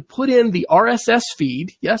simply put in the RSS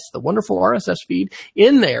feed, yes, the wonderful RSS feed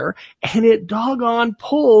in there, and it doggone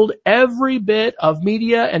pulled every bit of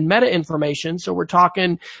media and meta information. So we're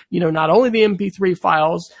talking, not only the MP3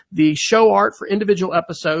 files, the show art for individual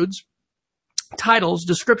episodes, titles,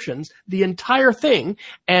 descriptions, the entire thing,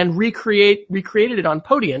 and recreated it on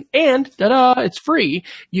Podiant. And ta-da, it's free.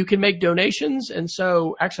 You can make donations. And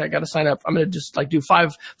so actually I got to sign up. I'm going to just do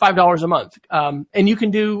 $5 a month. And you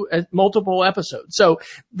can do multiple episodes. So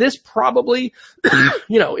this probably,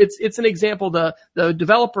 it's an example. The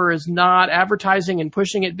developer is not advertising and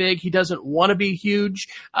pushing it big. He doesn't want to be huge.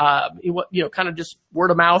 Kind of just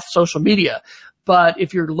word of mouth, social media. But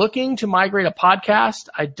if you're looking to migrate a podcast,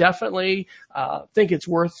 I definitely think it's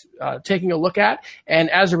worth taking a look at. And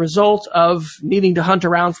as a result of needing to hunt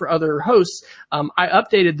around for other hosts, I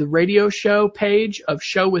updated the radio show page of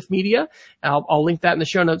Show with Media. I'll link that in the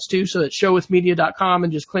show notes too. So that's showwithmedia.com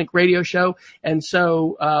and just click radio show. And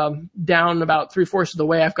so down about 3/4 of the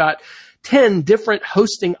way, I've got 10 different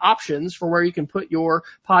hosting options for where you can put your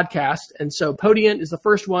podcast. And so Podiant is the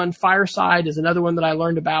first one. Fireside is another one that I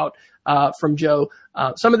learned about from Joe.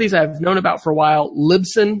 Some of these I've known about for a while.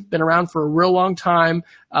 Libsyn, been around for a real long time,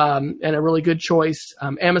 and a really good choice.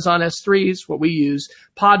 Amazon S3 is what we use.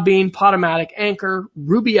 Podbean, Podomatic, Anchor,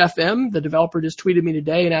 Ruby FM. The developer just tweeted me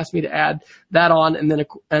today and asked me to add that on, and then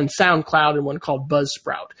and SoundCloud and one called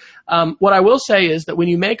Buzzsprout. What I will say is that when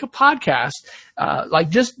you make a podcast,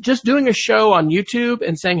 just doing a show on YouTube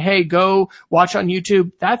and saying, hey, go watch on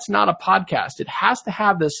YouTube, that's not a podcast. It has to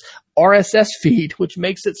have this RSS feed, which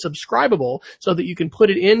makes it subscribable so that you can put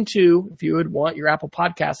it into, if you would want, your Apple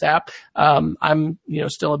Podcast app. I'm,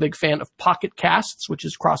 still a big fan of Pocket Casts, which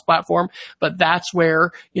is cross-platform, but that's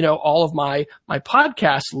where, all of my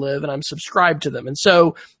podcasts live, and I'm subscribed to them. And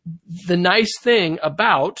so the nice thing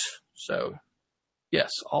about, yes,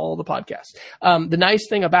 all the podcasts. The nice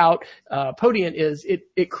thing about Podiant is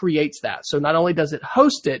it creates that. So not only does it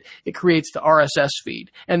host it, it creates the RSS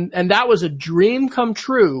feed. And that was a dream come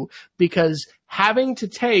true, because having to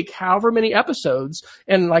take however many episodes,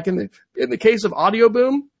 and like in the case of Audio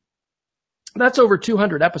Boom, that's over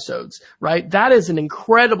 200 episodes, right? That is an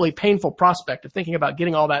incredibly painful prospect of thinking about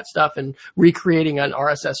getting all that stuff and recreating an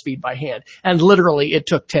RSS feed by hand. And literally it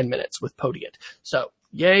took 10 minutes with Podiant. So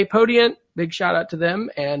yay, Podiant. Big shout out to them.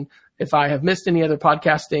 And if I have missed any other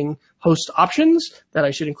podcasting host options that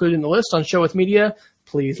I should include in the list on Show with Media,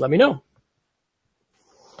 please let me know.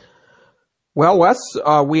 Well, Wes,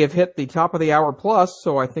 we have hit the top of the hour plus,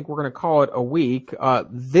 so I think we're going to call it a week.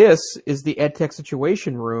 This is the EdTech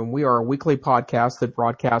Situation Room. We are a weekly podcast that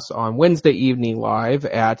broadcasts on Wednesday evening live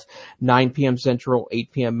at 9 p.m. Central,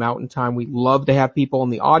 8 p.m. Mountain Time. We love to have people in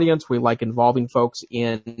the audience. We like involving folks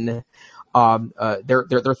in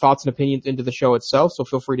their thoughts and opinions into the show itself. So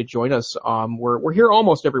feel free to join us. We're here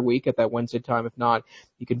almost every week at that Wednesday time. If not,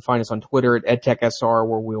 you can find us on Twitter at EdTechSR,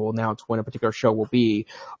 where we will announce when a particular show will be.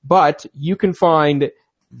 But you can find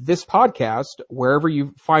this podcast wherever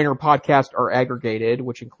you find our podcasts are aggregated,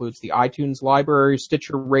 which includes the iTunes library,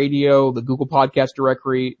 Stitcher Radio, the Google Podcast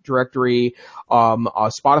directory,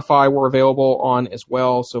 Spotify we're available on as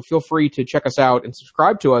well. So feel free to check us out and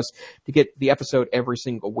subscribe to us to get the episode every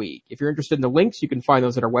single week. If you're interested in the links, you can find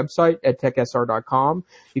those at our website at techsr.com.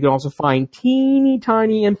 You can also find teeny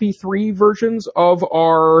tiny MP3 versions of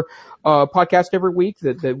our podcast every week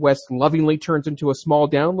that Wes lovingly turns into a small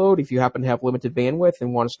download if you happen to have limited bandwidth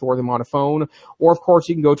and want to store them on a phone. Or, of course,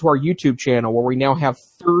 you can go to our YouTube channel, where we now have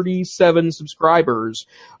 37 subscribers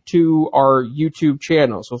to our YouTube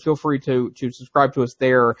channel. So feel free to subscribe to us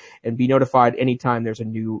there and be notified anytime there's a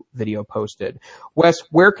new video posted. Wes,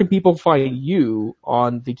 where can people find you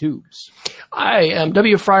on the tubes? I am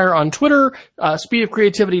W. Fryer on Twitter,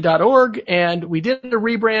 speedofcreativity.org, and we did a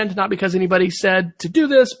rebrand, not because anybody said to do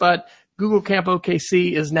this, but Google Camp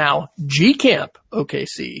OKC is now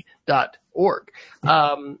gcampokc.org.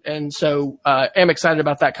 And so I'm excited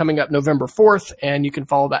about that coming up November 4th, and you can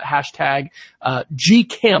follow that hashtag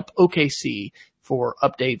gcampokc for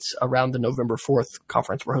updates around the November 4th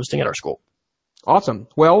conference we're hosting at our school. Awesome.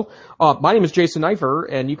 Well, my name is Jason Neiffer,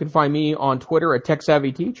 and you can find me on Twitter at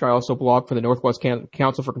TechSavvyTeach. I also blog for the Northwest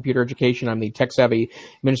Council for Computer Education. I'm the TechSavvy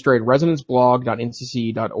Administrative Residence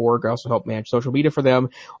blog.ncc.org. I also help manage social media for them.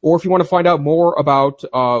 Or if you want to find out more about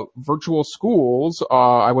virtual schools,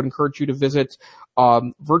 I would encourage you to visit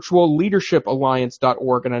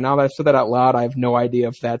virtualleadershipalliance.org. And now that I've said that out loud, I have no idea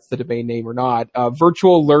if that's the domain name or not.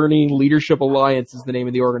 Virtual Learning Leadership Alliance is the name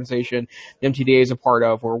of the organization the MTDA is a part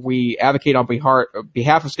of, where we advocate on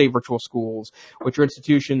behalf of state virtual schools, which are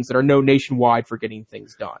institutions that are known nationwide for getting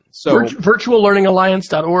things done. So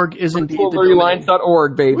virtuallearningalliance.org is indeed the domain.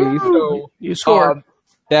 virtuallearningalliance.org, baby. Woo! So you scored.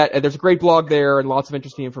 There's a great blog there and lots of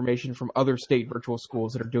interesting information from other state virtual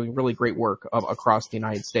schools that are doing really great work across the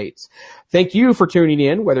United States. Thank you for tuning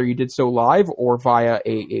in, whether you did so live or via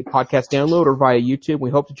a podcast download or via YouTube.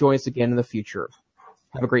 We hope to join us again in the future.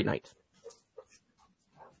 Have a great night.